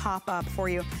three-dimensional pop-up for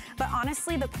you. But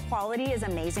honestly, the quality is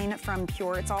amazing from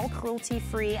Pure. It's all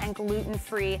cruelty-free and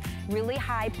gluten-free, really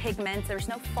high pigment. There's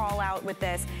no fallout with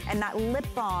this, and that lip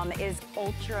balm is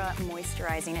ultra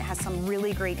moisturizing. It has some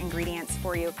really great ingredients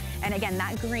for you. And again,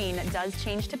 that green does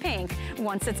change to pink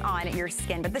once it's on your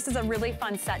skin. But this is a really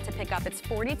fun set to pick up. It's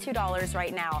 $42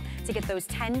 right now to get those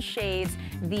 10 shades,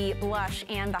 the blush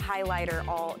and the highlighter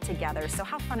all together. So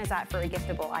how fun is that for a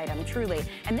giftable item, truly?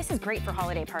 And this is great for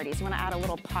holiday parties. You want to add a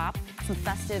little pop, some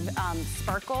festive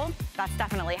sparkle. That's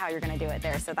definitely how you're going to do it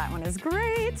there. So that one is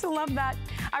great. Love that.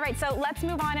 All right, so let's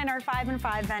move on in our 5 and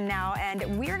 5 then now, and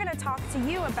we're going to talk to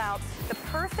you about the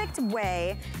perfect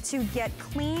way to get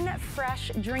clean,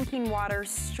 fresh drinking water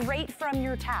straight from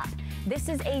your tap. This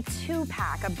is a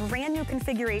 2-pack, a brand new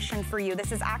configuration for you.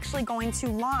 This is actually going to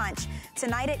launch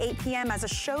tonight at 8 p.m. as a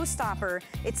showstopper.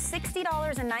 It's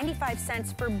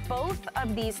 $60.95 for both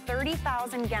of these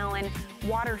 30,000-gallon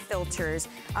water filters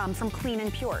from Clean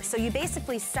and Pure. So you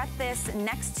basically set this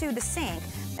next to the sink,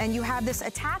 and you have this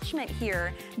attachment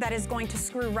here that is going to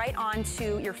screw right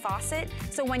onto your faucet.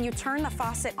 So when you turn the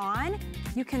faucet on,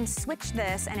 you can switch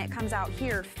this and it comes out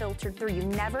here filtered through. You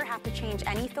never have to change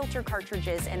any filter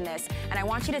cartridges in this. And I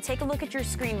want you to take a look at your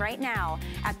screen right now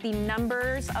at the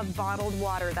numbers of bottled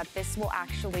water that this will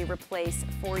actually replace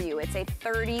for you. It's a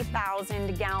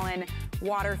 30,000-gallon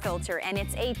water filter, and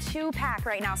it's a 2-pack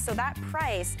right now. So that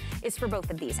price is for both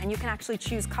of these, and you can actually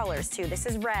choose colors too. This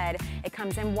is red, it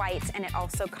comes in white, and it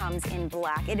also comes in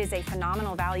black. It is a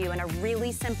phenomenal value and a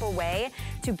really simple way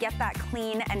to get that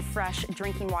clean and fresh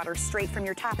drinking water straight from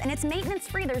your tap. And it's maintenance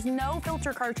free. There's no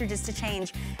filter cartridges to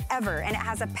change ever, and it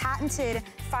has a patented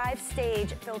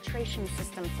 5-stage filtration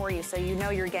system for you, so you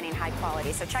know you're getting high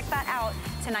quality. So check that out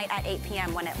tonight at 8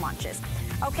 p.m. when it launches.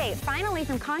 Okay, finally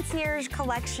from Concierge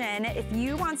Collection, if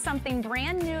you want something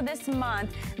brand new this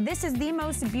month, this is the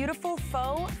most beautiful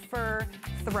faux fur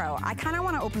throw. I kind of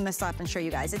want to open this up and show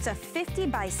you guys. It's a 50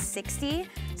 by 60,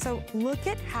 so look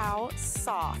at how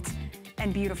soft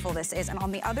and beautiful this is. And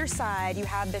on the other side, you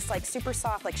have this like super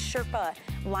soft, like Sherpa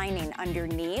lining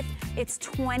underneath. It's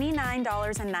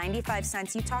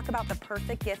 $29.95. You talk about the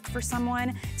perfect gift for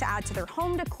someone to add to their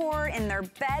home decor, in their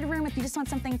bedroom, if you just want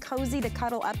something cozy to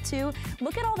cuddle up to.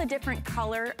 Look at all the different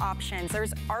color options.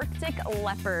 There's Arctic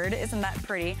Leopard, isn't that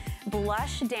pretty?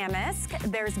 Blush Damask,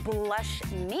 there's Blush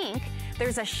Mink,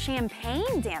 there's a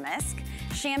Champagne Damask,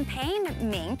 Champagne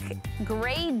Mink,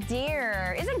 Gray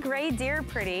Deer. Isn't Gray Deer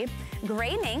pretty?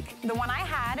 Gray Mink, the one I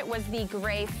had was the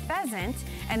Gray Pheasant,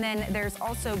 and then there's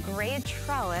also Gray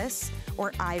Trellis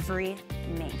or Ivory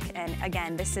Mink. And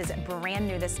again, this is brand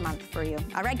new this month for you.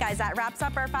 All right, guys, that wraps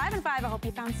up our 5 and 5. I hope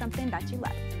you found something that you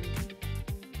love.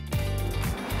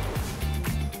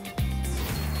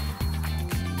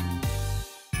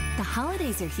 The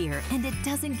holidays are here, and it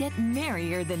doesn't get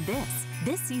merrier than this.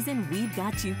 This season, we've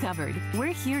got you covered. We're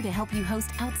here to help you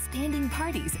host outstanding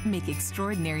parties, make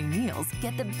extraordinary meals,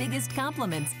 get the biggest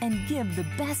compliments, and give the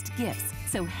best gifts.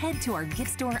 So head to our gift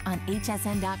store on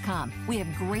hsn.com. We have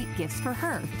great gifts for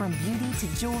her, from beauty to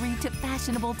jewelry to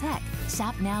fashionable tech.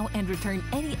 Shop now and return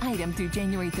any item through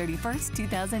January 31st,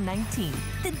 2019.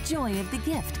 The joy of the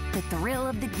gift, the thrill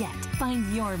of the get. Find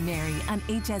your Mary on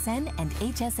HSN and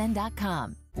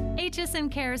hsn.com.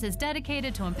 HSN Cares is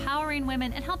dedicated to empowering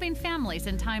women and helping families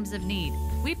in times of need.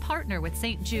 We partner with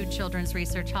St. Jude Children's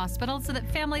Research Hospital so that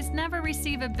families never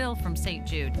receive a bill from St.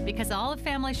 Jude, because all a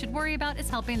family should worry about is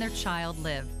helping their child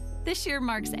live. This year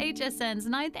marks HSN's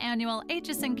 9th annual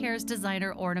HSN Cares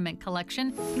Designer Ornament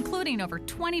Collection, including over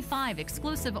 25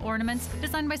 exclusive ornaments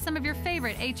designed by some of your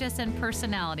favorite HSN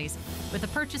personalities. With the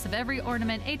purchase of every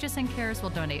ornament, HSN Cares will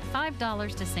donate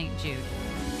 $5 to St. Jude.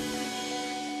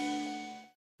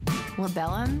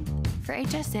 Labellum for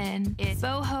HSN is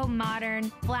boho, modern,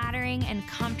 flattering, and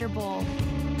comfortable.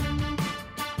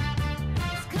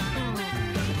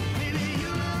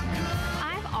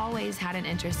 I've always always had an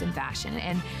interest in fashion,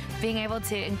 and being able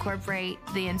to incorporate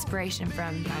the inspiration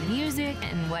from my music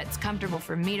and what's comfortable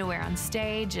for me to wear on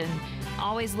stage, and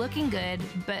always looking good,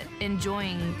 but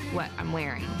enjoying what I'm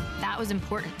wearing. That was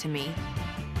important to me.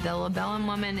 The Labellum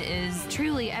woman is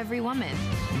truly every woman.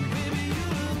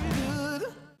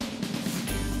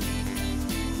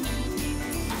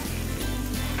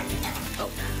 Oh,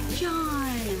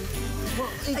 John.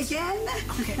 Well, again?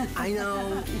 Okay, I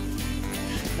know.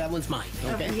 That one's mine,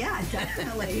 okay? Yeah,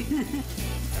 definitely.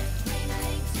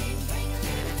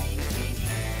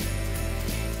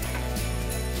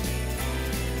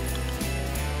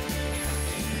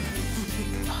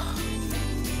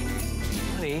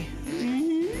 Honey.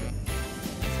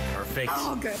 Perfect.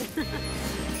 Oh, good.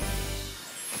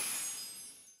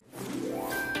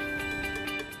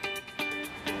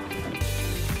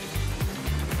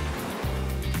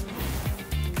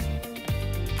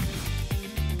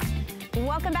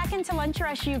 Welcome back into Lunch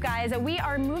Rush, you guys. We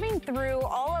are moving through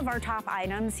all of our top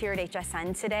items here at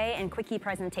HSN today in quickie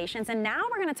presentations. And now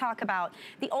we're going to talk about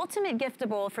the ultimate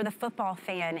giftable for the football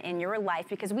fan in your life,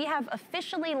 because we have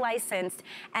officially licensed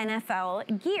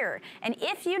NFL gear. And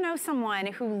if you know someone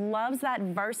who loves that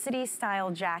varsity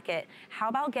style jacket, how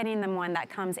about getting them one that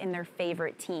comes in their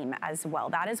favorite team as well?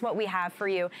 That is what we have for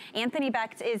you. Anthony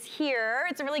Becht is here.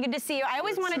 It's really good to see you. I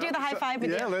always want to do the high five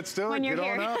with you. Yeah, let's do it. When you're Get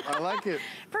here. on up. I like it.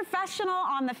 Professional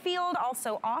on the field,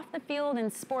 also off the field in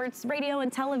sports, radio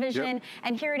and television,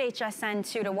 and here at HSN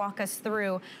too, to walk us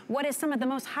through what is some of the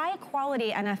most high quality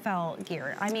NFL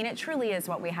gear. I mean, it truly is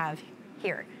what we have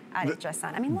here at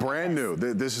HSN. I mean, brand new.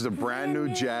 This is a brand new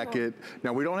jacket.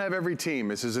 Now, we don't have every team.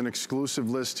 This is an exclusive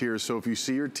list here, so if you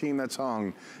see your team that's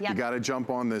hung, you got to jump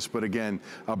on this. But again,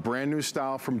 a brand new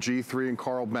style from G3 and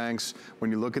Carl Banks.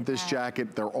 When you look at this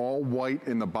jacket, they're all white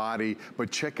in the body,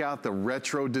 but check out the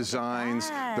retro designs,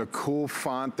 the cool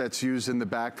font that's used in the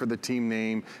back for the team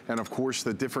name, and of course,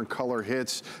 the different color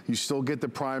hits. You still get the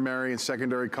primary and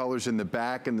secondary colors in the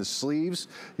back and the sleeves.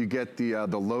 You get the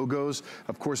logos.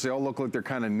 Of course, they all look like they're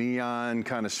kind of neon,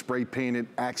 kind of spray painted,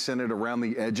 accented around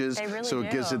the edges. They really so do.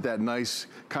 It gives it that nice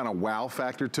kind of wow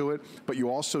factor to it. But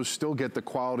you also still get the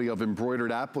quality of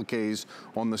embroidered appliques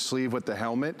on the sleeve with the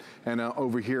helmet, and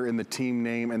over here in the team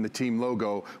name and the team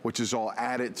logo, which is all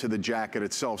added to the jacket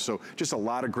itself. So just a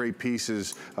lot of great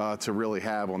pieces to really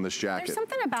have on this jacket. There's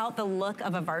something about the look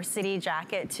of a varsity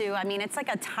jacket too. I mean, it's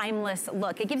like a timeless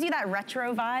look. It gives you that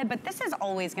retro vibe, but this is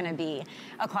always going to be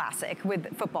a classic with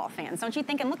football fans, don't you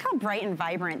think? And look how bright and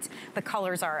vibrant the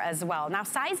colors are as well. Now,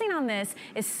 sizing on this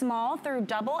is small through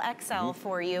double XL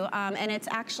for you, and it's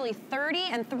actually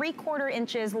 30 3/4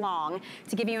 inches long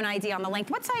to give you an idea on the length.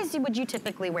 What size would you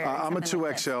typically wear? I'm a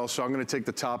 2XL, so I'm going to take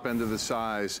the top end of the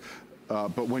size.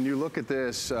 But when you look at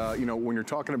this, you know, when you're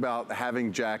talking about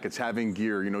having jackets, having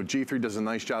gear, you know, G3 does a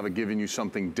nice job of giving you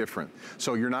something different.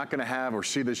 So you're not gonna have or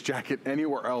see this jacket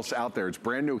anywhere else out there. It's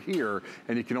brand new here,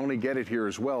 and you can only get it here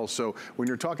as well. So when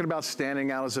you're talking about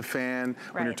standing out as a fan,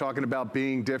 when you're talking about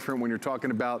being different, when you're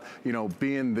talking about, you know,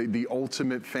 being the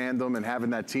ultimate fandom and having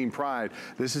that team pride,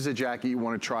 this is a jacket you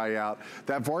wanna try out.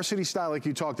 That varsity style, like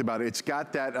you talked about, it's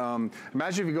got that,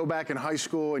 imagine if you go back in high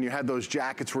school and you had those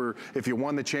jackets where if you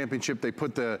won the championship, they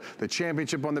put the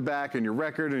championship on the back and your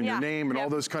record and your name and all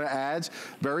those kind of ads.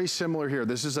 Very similar here.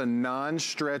 This is a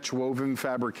non-stretch woven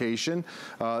fabrication.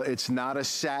 It's not a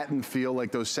satin feel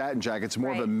like those satin jackets,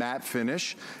 more of a matte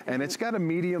finish. And it's got a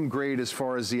medium grade as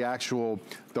far as the actual,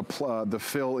 the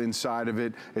fill inside of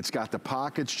it. It's got the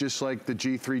pockets just like the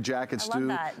G3 jackets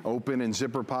do. Open and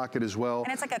zipper pocket as well.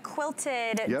 And it's like a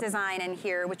quilted design in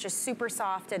here, which is super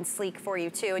soft and sleek for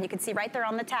you too. And you can see right there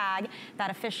on the tag,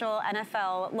 that official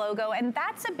NFL logo. And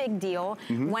that's a big deal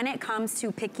when it comes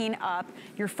to picking up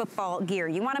your football gear.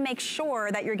 You want to make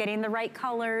sure that you're getting the right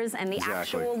colors and the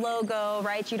actual logo,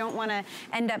 right? You don't want to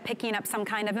end up picking up some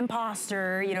kind of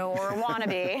imposter, you know, or a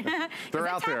wannabe. They're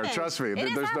out there, trust me.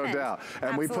 There's no doubt.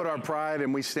 And we put our pride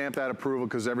and we stamp that approval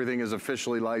because everything is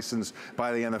officially licensed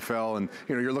by the NFL. And,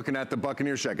 you know, you're looking at the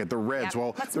Buccaneers jacket, the Reds.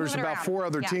 Well, there's about 4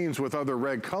 other teams with other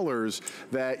red colors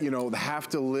that, you know, have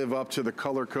to live up to the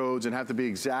color codes and have to be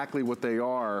exactly what they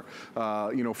are,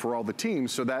 you know, for all the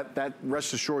teams. So that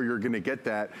rest assured you're going to get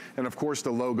that. And of course, the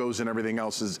logos and everything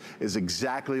else is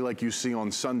exactly like you see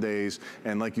on Sundays.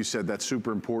 And like you said, that's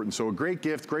super important. So a great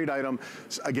gift, great item.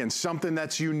 Again, something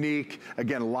that's unique.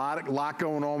 Again, a lot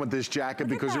going on with this jacket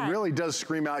because it really does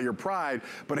scream out your pride.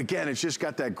 But again, it's just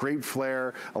got that great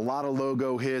flair, a lot of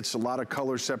logo hits, a lot of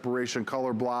color separation,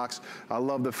 color blocks. I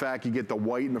love the fact you get the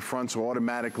white in the front, so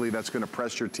automatically that's going to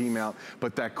press your team out.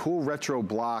 But that cool retro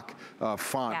block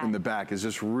font in the back is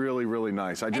just really, really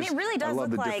nice. And it really does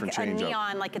look like a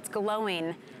neon, like it's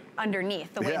glowing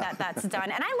underneath, the way that that's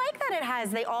done. And I like that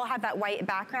they all have that white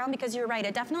background, because you're right,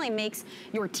 it definitely makes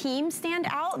your team stand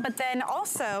out, but then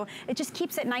also it just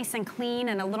keeps it nice and clean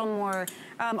and a little more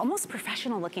almost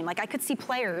professional looking. Like I could see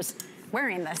players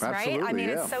wearing this, right? I mean,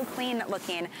 it's so clean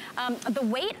looking. The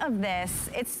weight of this,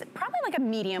 it's probably like a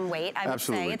medium weight, I would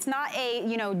say. It's not a,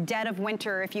 you know, dead of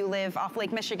winter if you live off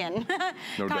Lake Michigan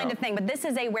kind of thing, but this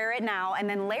is a wear it now and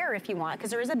then layer if you want,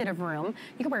 because there is a bit of room.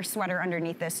 You can wear a sweater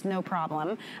underneath this, no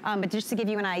problem. But just to give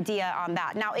you an idea on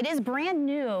that. Now, it is brand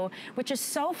new, which is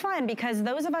so fun, because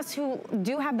those of us who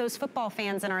do have those football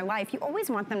fans in our life, you always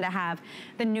want them to have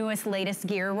the newest, latest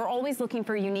gear. We're always looking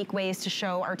for unique ways to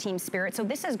show our team spirit. So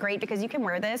this is great, because you can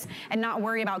wear this and not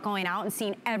worry about going out and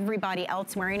seeing everybody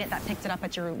else wearing it that picked it up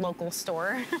at your local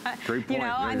store. Great point. You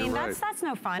know, I mean, that's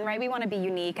no fun, right? We want to be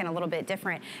unique and a little bit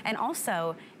different. And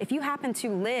also, if you happen to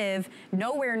live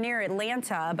nowhere near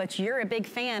Atlanta, but you're a big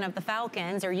fan of the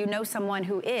Falcons, or you know someone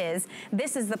who is,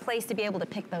 this is the place to be able to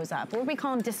pick those up. What do we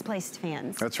call them? Displaced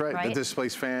fans. That's right, the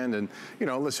displaced fan. And, you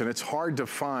know, listen, it's hard to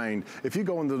find. If you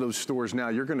go into those stores now,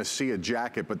 you're going to see a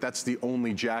jacket, but that's the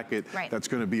only jacket that's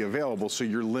going to be available, so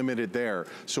you're limited there.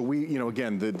 So we, you know,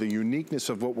 again, the uniqueness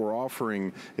of what we're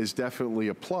offering is definitely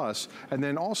a plus. And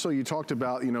then also you talked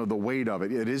about, you know, the weight of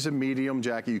it. It is a medium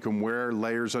jacket. You can wear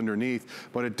layers underneath,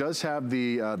 but it does have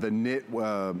the knit,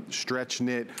 stretch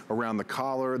knit around the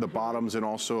collar, the bottoms, and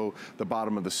also the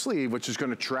bottom of the sleeve, which is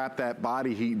going to trap that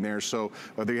body heat in there. So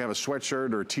whether you have a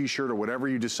sweatshirt or a t-shirt or whatever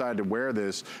you decide to wear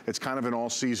this, it's kind of an all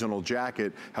seasonal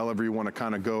jacket, however you want to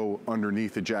kind of go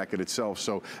underneath the jacket itself.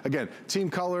 So again, team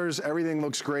colors, everything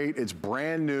looks great. It's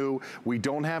brand new. We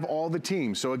don't have all the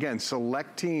teams. So again,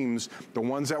 select teams, the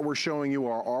ones that we're showing you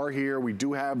are here. We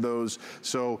do have those.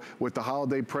 So with the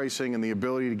holiday pricing and the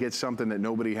ability to get something that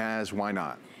nobody has, why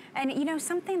not? And you know,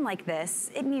 something like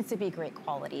this, it needs to be great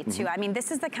quality too. I mean,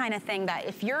 this is the kind of thing that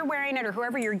if you're wearing it, or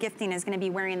whoever you're gifting is going to be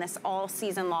wearing this all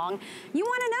season long, you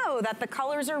want to know that the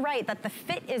colors are right, that the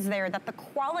fit is there, that the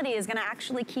quality is going to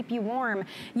actually keep you warm.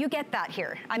 You get that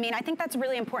here. I mean, I think that's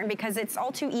really important, because it's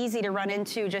all too easy to run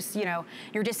into just, you know,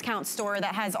 your discount store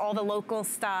that has all the local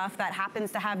stuff that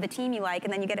happens to have the team you like,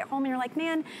 and then you get it home and you're like,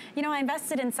 man, you know, I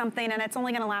invested in something and it's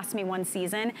only going to last me one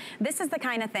season. This is the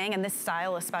kind of thing, and this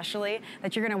style especially,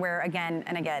 that you're going to wear again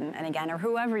and again and again, or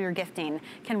whoever you're gifting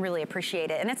can really appreciate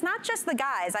it. And it's not just the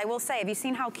guys, I will say. Have you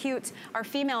seen how cute our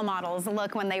female models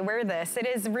look when they wear this? It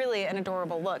is really an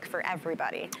adorable look for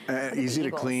everybody. Easy to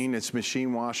clean, it's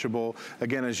machine washable.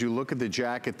 Again, as you look at the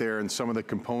jacket there and some of the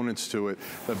components to it,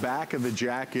 the back of the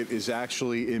jacket is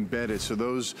actually embedded. So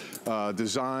those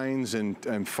designs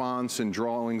and fonts and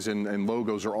drawings and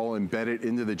logos are all embedded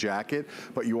into the jacket,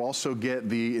 but you also get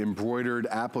the embroidered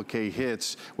applique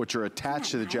hits, which are attached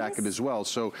to the jacket as well.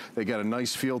 So they got a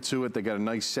nice feel to it. They got a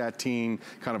nice sateen,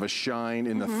 kind of a shine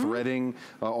in the threading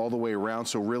all the way around.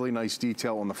 So really nice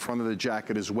detail on the front of the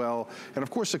jacket as well. And of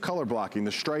course the color blocking,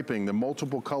 the striping, the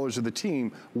multiple colors of the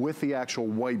team with the actual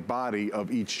white body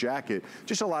of each jacket.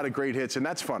 Just a lot of great hits, and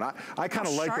that's fun. I kind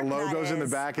of like the logos in the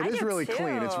back. It is really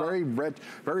clean. It's very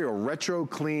retro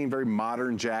clean, very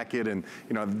modern jacket. And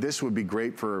you know, this would be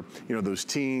great for, you know, those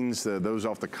teens, those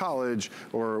off to college,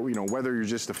 or you know, whether you're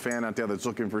just a fan out there that's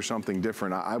looking for something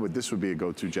different, this would be a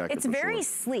go-to jacket. It's very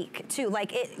sleek too.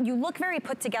 Like you look very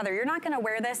put together. You're not going to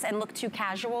wear this and look too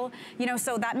casual, you know.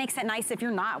 So that makes it nice if you're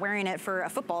not wearing it for a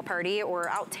football party or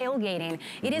out tailgating.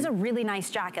 It is a really nice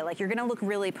jacket. Like you're going to look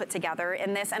really put together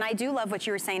in this. And I do love what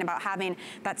you were saying about having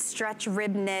that stretch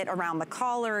rib knit around the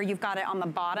collar. You've got it on the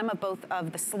bottom of both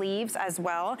of the sleeves as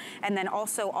well, and then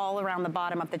also all around the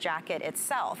bottom of the jacket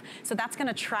itself. So that's going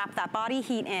to trap that body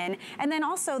heat in, and then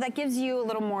also that gives you a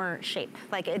little more shape.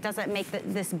 Like it doesn't make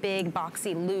this big,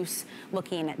 boxy, loose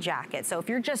looking jacket. So if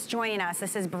you're just joining us,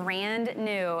 this is brand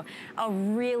new, a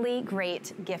really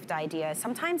great gift idea.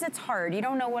 Sometimes it's hard. You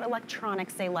don't know what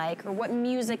electronics they like or what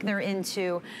music they're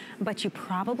into, but you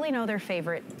probably know their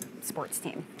favorite sports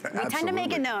team. We tend to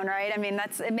make it known, right? I mean,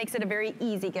 it makes it a very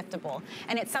easy giftable.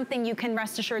 And it's something you can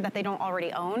rest assured that they don't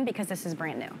already own, because this is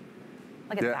brand new.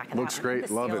 Look at the back of that. Looks great.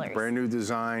 Love it. Brand new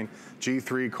design.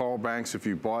 G3, Carl Banks, if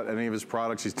you bought any of his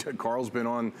products, Carl's been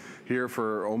on here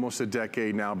for almost a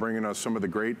decade now, bringing us some of the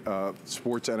great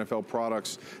sports NFL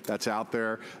products that's out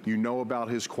there. You know about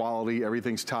his quality.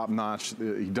 Everything's top notch.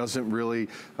 He doesn't really,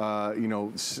 you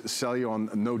know, sell you on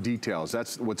no details.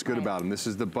 That's what's good about him. This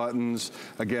is the buttons.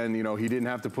 Again, you know, he didn't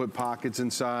have to put pockets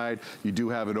inside. You do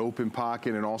have an open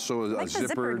pocket and also a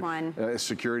zippered one.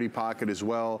 Security pocket as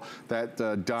well.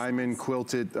 That diamond quilted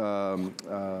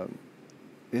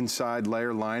inside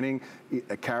layer lining.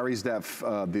 It carries that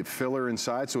the filler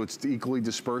inside, so it's equally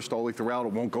dispersed all the way throughout.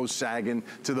 It won't go sagging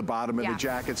to the bottom of the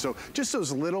jacket. So just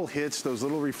those little hits, those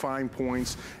little refined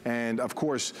points, and of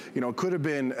course, you know, it could have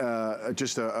been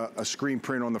just a screen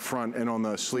print on the front and on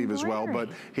the sleeve as well, but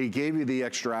he gave you the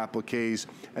extra appliques,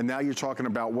 and now you're talking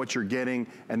about what you're getting,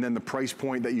 and then the price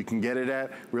point that you can get it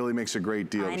at really makes a great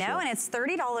deal. I know, and it's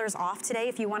 $30 off today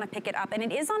if you want to pick it up, and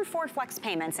it is on 4 flex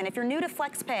payments. And if you're new to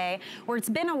FlexPay or it's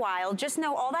been a while, just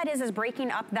know all that is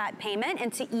breaking up that payment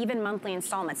into even monthly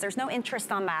installments. There's no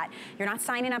interest on that. You're not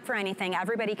signing up for anything.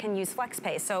 Everybody can use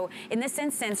FlexPay. So in this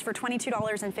instance, for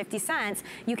 $22.50,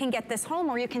 you can get this home,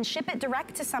 or you can ship it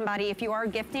direct to somebody if you are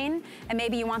gifting and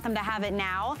maybe you want them to have it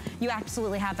now. You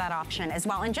absolutely have that option as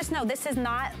well. And just know this is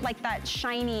not like that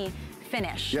shiny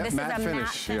finish. Yeah, this matte is a finish. matte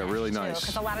finish. Yeah, really too, nice.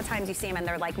 because a lot of times you see them and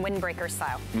they're like windbreaker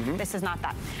style. This is not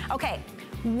that. Okay.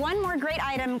 One more great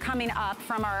item coming up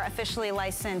from our officially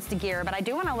licensed gear, but I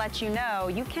do want to let you know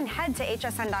you can head to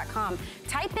hsn.com,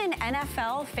 type in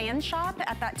NFL Fan Shop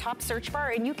at that top search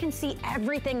bar, and you can see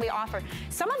everything we offer.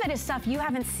 Some of it is stuff you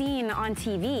haven't seen on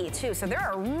TV too, so there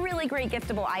are really great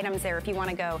giftable items there if you want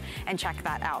to go and check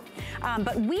that out.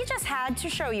 But we just had to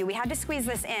show you, we had to squeeze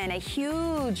this in, a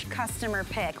huge customer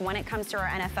pick when it comes to our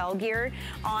NFL gear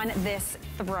on this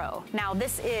throw. Now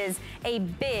this is a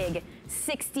big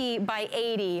 60 by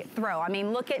 80 throw. I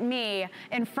mean, look at me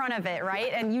in front of it,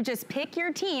 right? And you just pick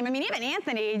your team. I mean, even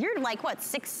Anthony, you're like, what,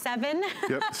 6'7"?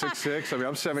 Yep, 6'6". I mean,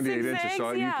 I'm 78 inches,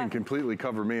 so you can completely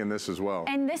cover me in this as well.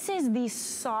 And this is the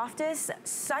softest,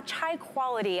 such high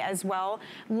quality as well.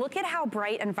 Look at how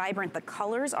bright and vibrant the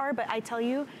colors are, but I tell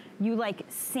you, you like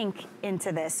sink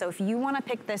into this. So if you want to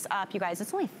pick this up, you guys,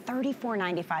 it's only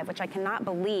 $34.95, which I cannot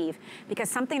believe, because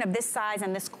something of this size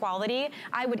and this quality,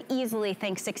 I would easily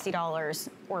think $60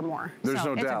 or more. There's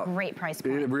no doubt. It's a great price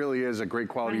point. It really is a great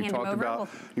quality.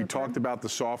 You talked about the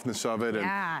softness of it,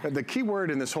 and the key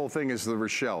word in this whole thing is the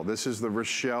Rochelle. This is the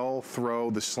Rochelle throw,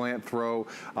 the slant throw.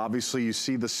 Obviously, you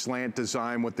see the slant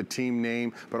design with the team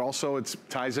name, but also it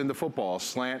ties into football.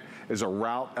 Slant is a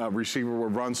route a receiver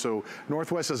would run, so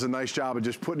Northwest does a nice job of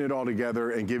just putting it all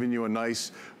together and giving you a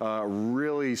nice,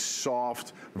 really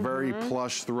soft, very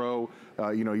plush throw.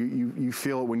 You know, you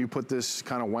feel it when you put this,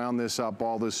 kind of wound this up,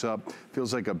 ball this up,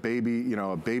 feels like a baby, you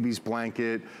know, a baby's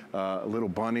blanket, a little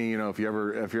bunny, you know, if you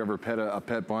ever pet a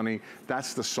pet bunny,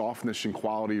 that's the softness and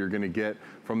quality you're gonna get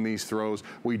from these throws.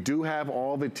 We do have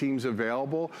all the teams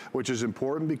available, which is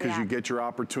important because you get your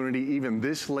opportunity even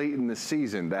this late in the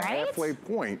season, the halfway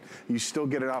point, you still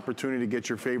get an opportunity to get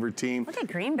your favorite team. Look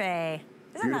at Green Bay.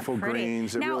 Isn't beautiful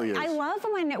greens, it really is. I love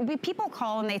when people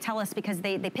call and they tell us, because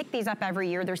they pick these up every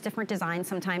year. There's different designs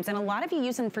sometimes, and a lot of you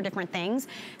use them for different things.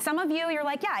 Some of you, you're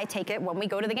like, yeah, I take it when we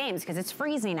go to the games because it's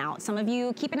freezing out. Some of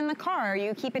you keep it in the car,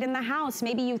 you keep it in the house.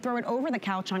 Maybe you throw it over the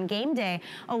couch on game day.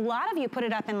 A lot of you put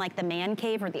it up in like the man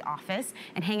cave or the office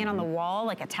and hang it on the wall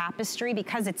like a tapestry,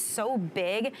 because it's so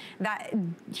big. That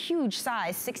huge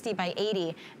size, 60 by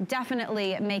 80,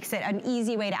 definitely makes it an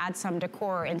easy way to add some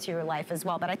decor into your life as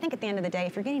well. But I think at the end of the day,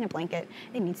 if you're getting a blanket,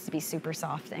 it needs to be super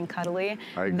soft and cuddly.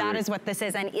 I agree. That is what this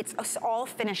is, and it's all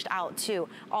finished out too,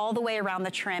 all the way around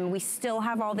the trim. We still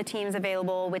have all the teams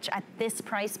available, which at this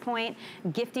price point,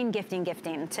 gifting.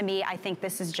 To me, I think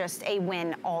this is just a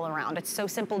win all around. It's so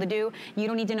simple to do. You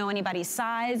don't need to know anybody's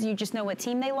size. You just know what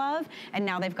team they love, and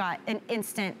now they've got an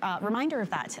instant reminder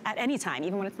of that at any time,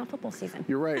 even when it's not football season.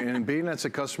 You're right, and being that's a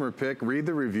customer pick, read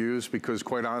the reviews, because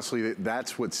quite honestly,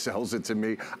 that's what sells it to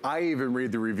me. I even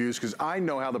read the reviews because I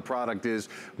know how the product is.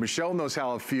 Michelle knows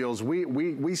how it feels.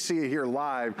 We see it here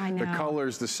live, the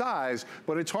colors, the size,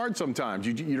 but it's hard sometimes.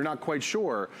 You're not quite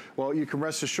sure. Well, you can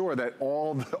rest assured that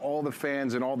all the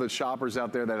fans and all the shoppers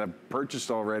out there that have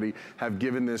purchased already have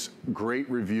given this great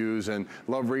reviews, and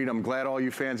love reading. I'm glad all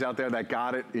you fans out there that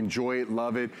got it, enjoy it,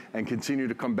 love it, and continue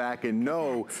to come back and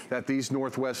know that these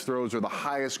Northwest throws are the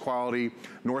highest quality.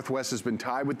 Northwest has been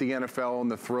tied with the NFL in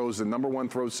the throws, the #1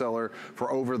 throw seller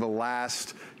for over the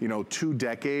last, 2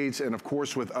 decades, and of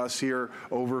course with us here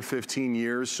over 15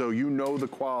 years, so you know the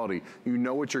quality, you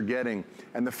know what you're getting.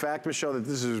 And the fact, Michelle, that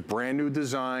this is brand new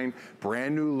design,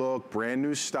 brand new look, brand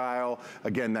new style,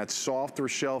 again, that soft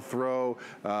Rochelle throw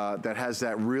that has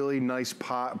that really nice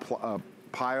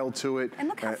pile to it. And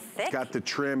look how thick. It's got the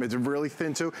trim. It's really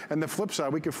thin too. And the flip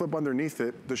side, we can flip underneath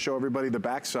it to show everybody the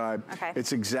back side. Okay.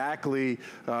 It's exactly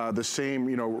the same,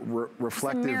 you know,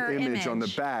 reflective image on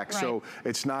the back. Right. So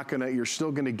it's not gonna, you're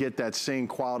still gonna get that same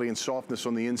quality and softness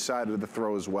on the inside of the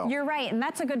throw as well. You're right, and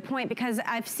that's a good point, because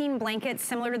I've seen blankets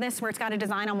similar to this where it's got a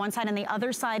design on one side and the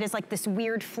other side is like this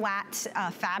weird flat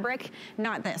fabric.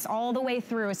 Not this. All the way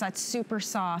through is that super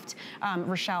soft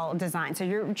Rochelle design. So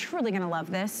you're truly gonna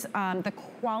love this. The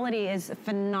quality is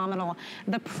phenomenal.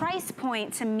 The price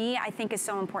point, to me, I think is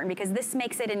so important, because this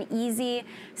makes it an easy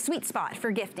sweet spot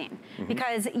for gifting.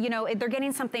 Because, you know, they're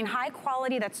getting something high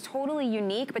quality that's totally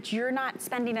unique, but you're not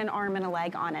spending an arm and a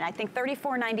leg on it. I think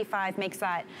 $34.95 makes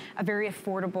that a very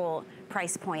affordable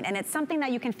price point. And it's something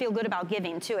that you can feel good about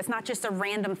giving too. It's not just a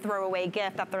random throwaway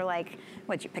gift that they're like,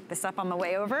 what'd you pick this up on the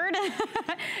way over?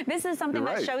 This is something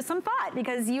that shows some thought,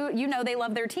 because you know they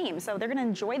love their team. So they're gonna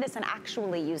enjoy this and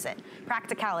actually use it.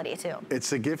 Practicality too.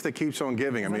 It's a gift that keeps on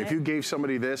giving. I mean, if you gave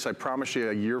somebody this, I promise you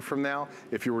a year from now,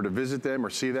 if you were to visit them or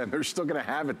see them, they're still gonna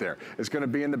have it there. It's gonna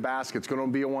be in the basket. It's gonna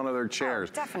be in one of their chairs.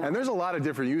 Oh, definitely. And there's a lot of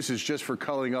different uses just for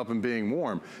cuddling up and being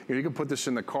warm. You know, you can put this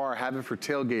in the car, have it for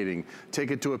tailgating,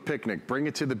 take it to a picnic, bring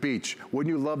it to the beach.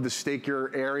 Wouldn't you love to stake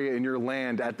your area in your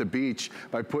land at the beach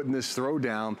by putting this throw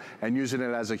down and using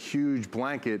it as a huge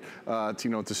blanket to, you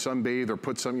know, to sunbathe, or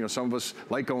put some, you know, some of us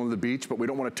like going to the beach, but we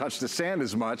don't want to touch the sand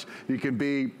as much. You can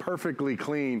be perfectly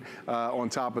clean on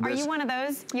top of this. Are you one of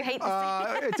those? You hate the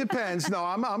sand? It depends. No,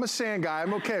 I'm a sand guy.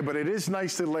 I'm okay, but it is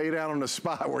nice to lay down on a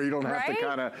spot where you don't have to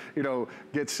kind of, you know,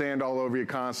 get sand all over you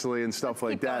constantly and stuff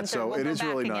like that. So it is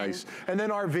really nice. And then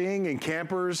RVing and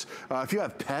campers, if you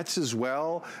have pets as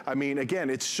well, I mean, again,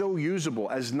 it's so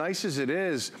usable. As nice as it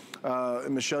is,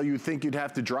 Michelle, you think you'd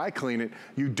have to dry clean it.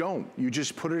 You don't. You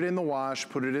just put it in the wash,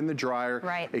 put it in the dryer.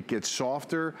 Right. It gets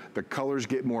softer, the colors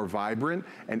get more vibrant,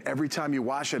 and every time you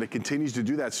wash it, it continues to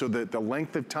do that, so that the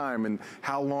length of time and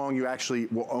how long you actually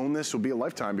will own this will be a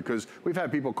lifetime, because we've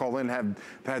had people call in, have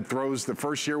had throws the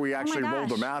first year we actually rolled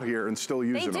them out here and still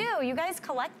using them. They do. You guys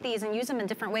collect these and use them in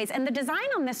different ways. And the design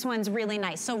on this one's really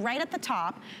nice. So right at the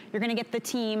top, you're gonna get the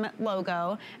team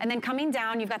logo, and then coming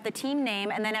down, you've got the team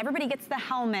name, and then everybody gets the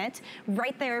helmet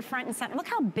right there front and center. Look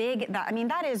how big that, I mean,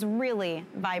 that is really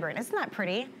vibrant. Isn't that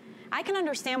pretty? I can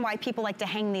understand why people like to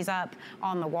hang these up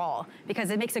on the wall, because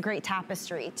it makes a great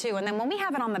tapestry too. And then when we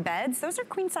have it on the beds, those are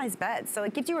queen size beds. So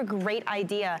it gives you a great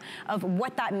idea of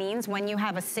what that means when you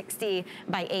have a 60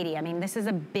 by 80. I mean, this is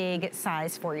a big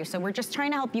size for you. So we're just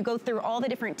trying to help you go through all the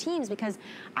different teams, because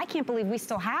I can't believe we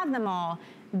still have them all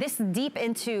this deep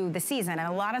into the season. And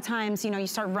a lot of times, you know, you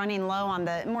start running low on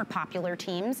the more popular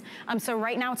teams. So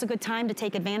right now it's a good time to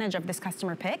take advantage of this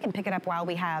customer pick and pick it up while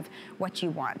we have what you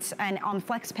want. And on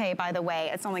FlexPay, by the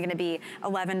way, it's only gonna be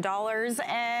 $11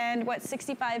 and what,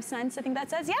 65 cents, I think that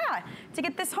says, yeah, to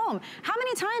get this home. How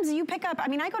many times do you pick up, I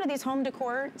mean, I go to these home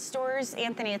decor stores,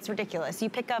 Anthony, it's ridiculous. You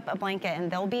pick up a blanket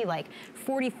and they'll be like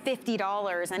 $40,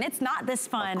 $50, and it's not this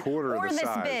fun or this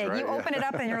big. Right? You open it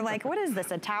up and you're like, what is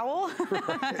this, a towel?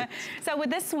 Right. So with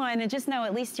this one, just know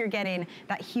at least you're getting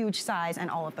that huge size and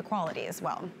all of the quality as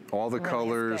well. All the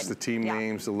colors, the team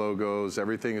names, the logos,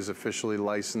 everything is officially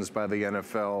licensed by the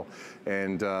NFL.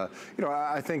 And you know,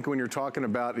 I think when you're talking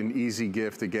about an easy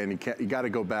gift, again, you got to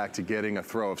go back to getting a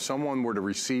throw. If someone were to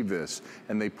receive this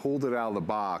and they pulled it out of the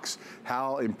box,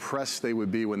 how impressed they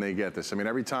would be when they get this. I mean,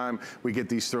 every time we get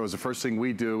these throws, the first thing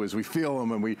we do is we feel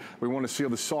them, and we want to feel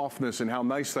the softness and how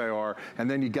nice they are. And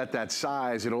then you get that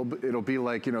size, it'll be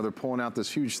like, you know, they're pulling out this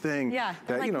huge thing that,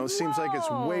 like, you know, seems like it's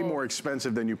way more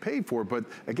expensive than you paid for. But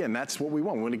again, that's what we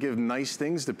want. We want to give nice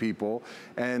things to people.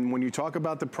 And when you talk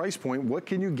about the price point, what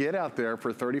can you get out there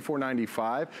for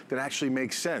 $34.95 that actually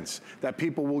makes sense, that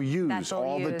people will use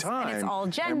all the time? And it's all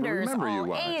genders,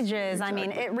 all ages. Exactly. I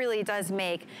mean, it really does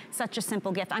make such a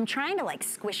simple gift. I'm trying to like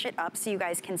squish it up so you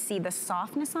guys can see the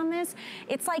softness on this.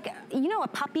 It's like, you know, a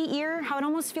puppy ear, how it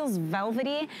almost feels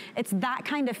velvety. It's that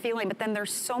kind of feeling, but then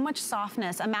there's so much softness.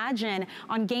 Imagine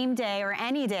on game day or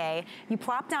any day, you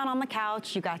plop down on the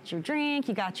couch, you got your drink,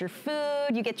 you got your food,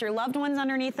 you get your loved ones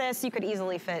underneath this. You could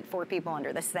easily fit 4 people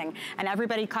under this thing, and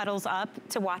everybody cuddles up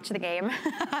to watch the game.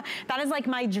 That is like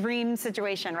my dream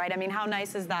situation, right? I mean, how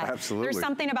nice is that? Absolutely. There's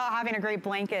something about having a great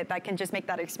blanket that can just make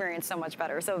that experience so much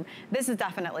better. So this is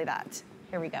definitely that.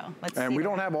 Here we go. Let's and see we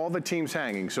don't have all the teams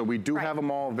hanging, so we do have them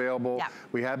all available. Yep.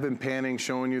 We have been panning,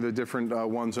 showing you the different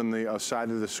ones on the side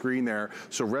of the screen there.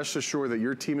 So rest assured that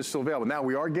your team is still available. Now,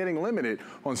 we are getting limited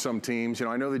on some teams. You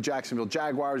know, I know the Jacksonville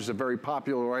Jaguars is a very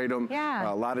popular item.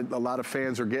 Yeah. A lot of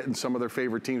fans are getting some of their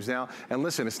favorite teams now. And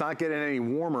listen, it's not getting any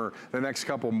warmer the next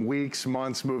couple weeks,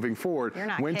 months moving forward. You're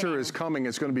not Winter kidding. is coming.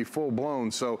 It's going to be full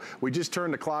blown. So we just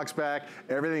turned the clocks back.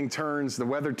 Everything turns. The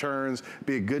weather turns.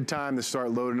 Be a good time to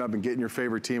start loading up and getting your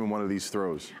favorite team in one of these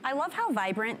throws. I love how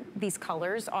vibrant these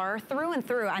colors are through and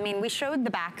through. I mean, we showed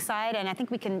the backside, and I think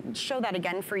we can show that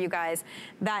again for you guys,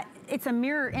 that it's a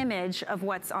mirror image of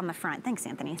what's on the front. Thanks,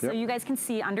 Anthony. So you guys can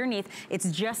see underneath,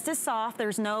 it's just as soft.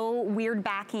 There's no weird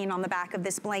backing on the back of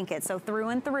this blanket. So through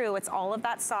and through, it's all of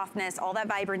that softness, all that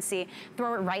vibrancy.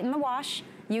 Throw it right in the wash.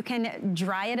 You can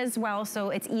dry it as well, so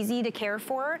it's easy to care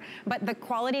for, but the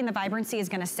quality and the vibrancy is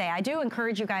gonna stay. I do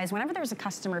encourage you guys, whenever there's a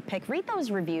customer pick, read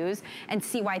those reviews and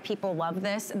see why people love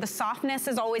this. The softness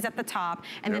is always at the top,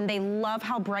 and then they love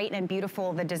how bright and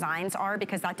beautiful the designs are,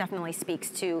 because that definitely speaks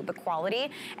to the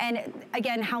quality. And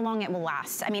again, how long it will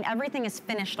last. I mean, everything is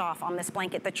finished off on this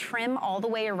blanket. The trim all the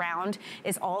way around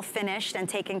is all finished and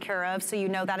taken care of, so you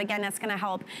know that, again, that's gonna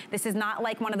help. This is not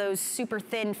like one of those super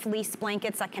thin fleece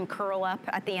blankets that can curl up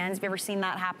at the ends. Have you ever seen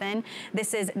that happen?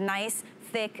 This is nice,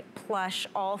 thick, plush,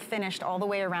 all finished all the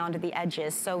way around to the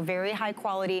edges. So very high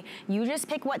quality. You just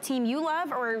pick what team you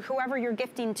love or whoever you're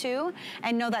gifting to,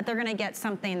 and know that they're gonna get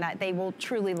something that they will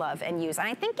truly love and use. And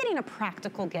I think getting a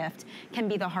practical gift can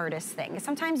be the hardest thing.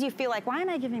 Sometimes you feel like, why am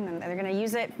I giving them? They're gonna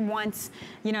use it once,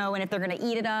 you know, and if they're gonna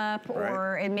eat it up,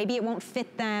 or and maybe it won't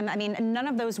fit them. I mean, none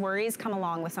of those worries come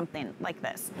along with something like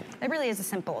this. It really is a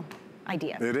simple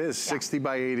idea. It is 60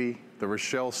 by 80, the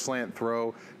Rochelle slant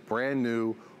throw, brand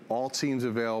new, all teams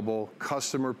available,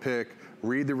 customer pick,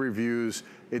 read the reviews.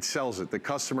 It sells it. The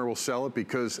customer will sell it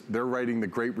because they're writing the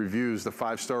great reviews, the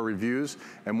 5-star reviews,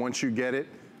 and once you get it,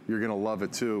 you're gonna love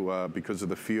it too because of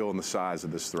the feel and the size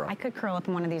of this throw. I could curl up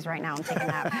in one of these right now and take a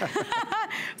nap.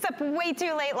 I was up way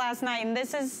too late last night, and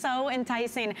this is so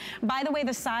enticing. By the way,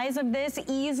 the size of this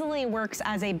easily works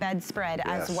as a bedspread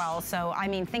as well. So, I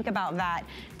mean, think about that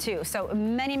too. So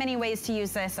many, many ways to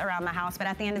use this around the house, but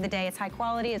at the end of the day, it's high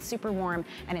quality, it's super warm,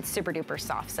 and it's super duper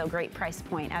soft. So great price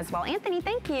point as well. Anthony,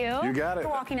 thank you. You got it. For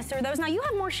walking us through those. Now, you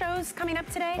have more shows coming up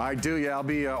today? I do, yeah. I'll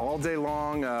be all day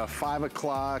long, 5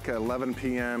 o'clock, 11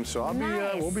 p.m. So I'll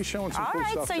be, we'll be showing some cool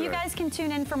stuff All right, so today. you guys can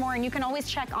tune in for more, and you can always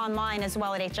check online as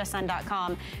well at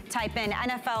hsn.com. Type in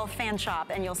NFL Fan Shop,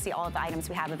 and you'll see all of the items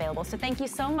we have available. So thank you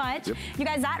so much. You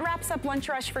guys, that wraps up Lunch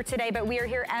Rush for today, but we are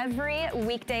here every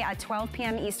weekday at 12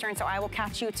 p.m. Eastern, so I will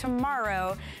catch you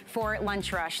tomorrow for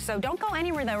Lunch Rush. So don't go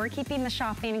anywhere, though. We're keeping the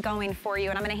shopping going for you,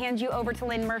 and I'm going to hand you over to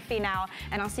Lynn Murphy now,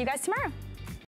 and I'll see you guys tomorrow.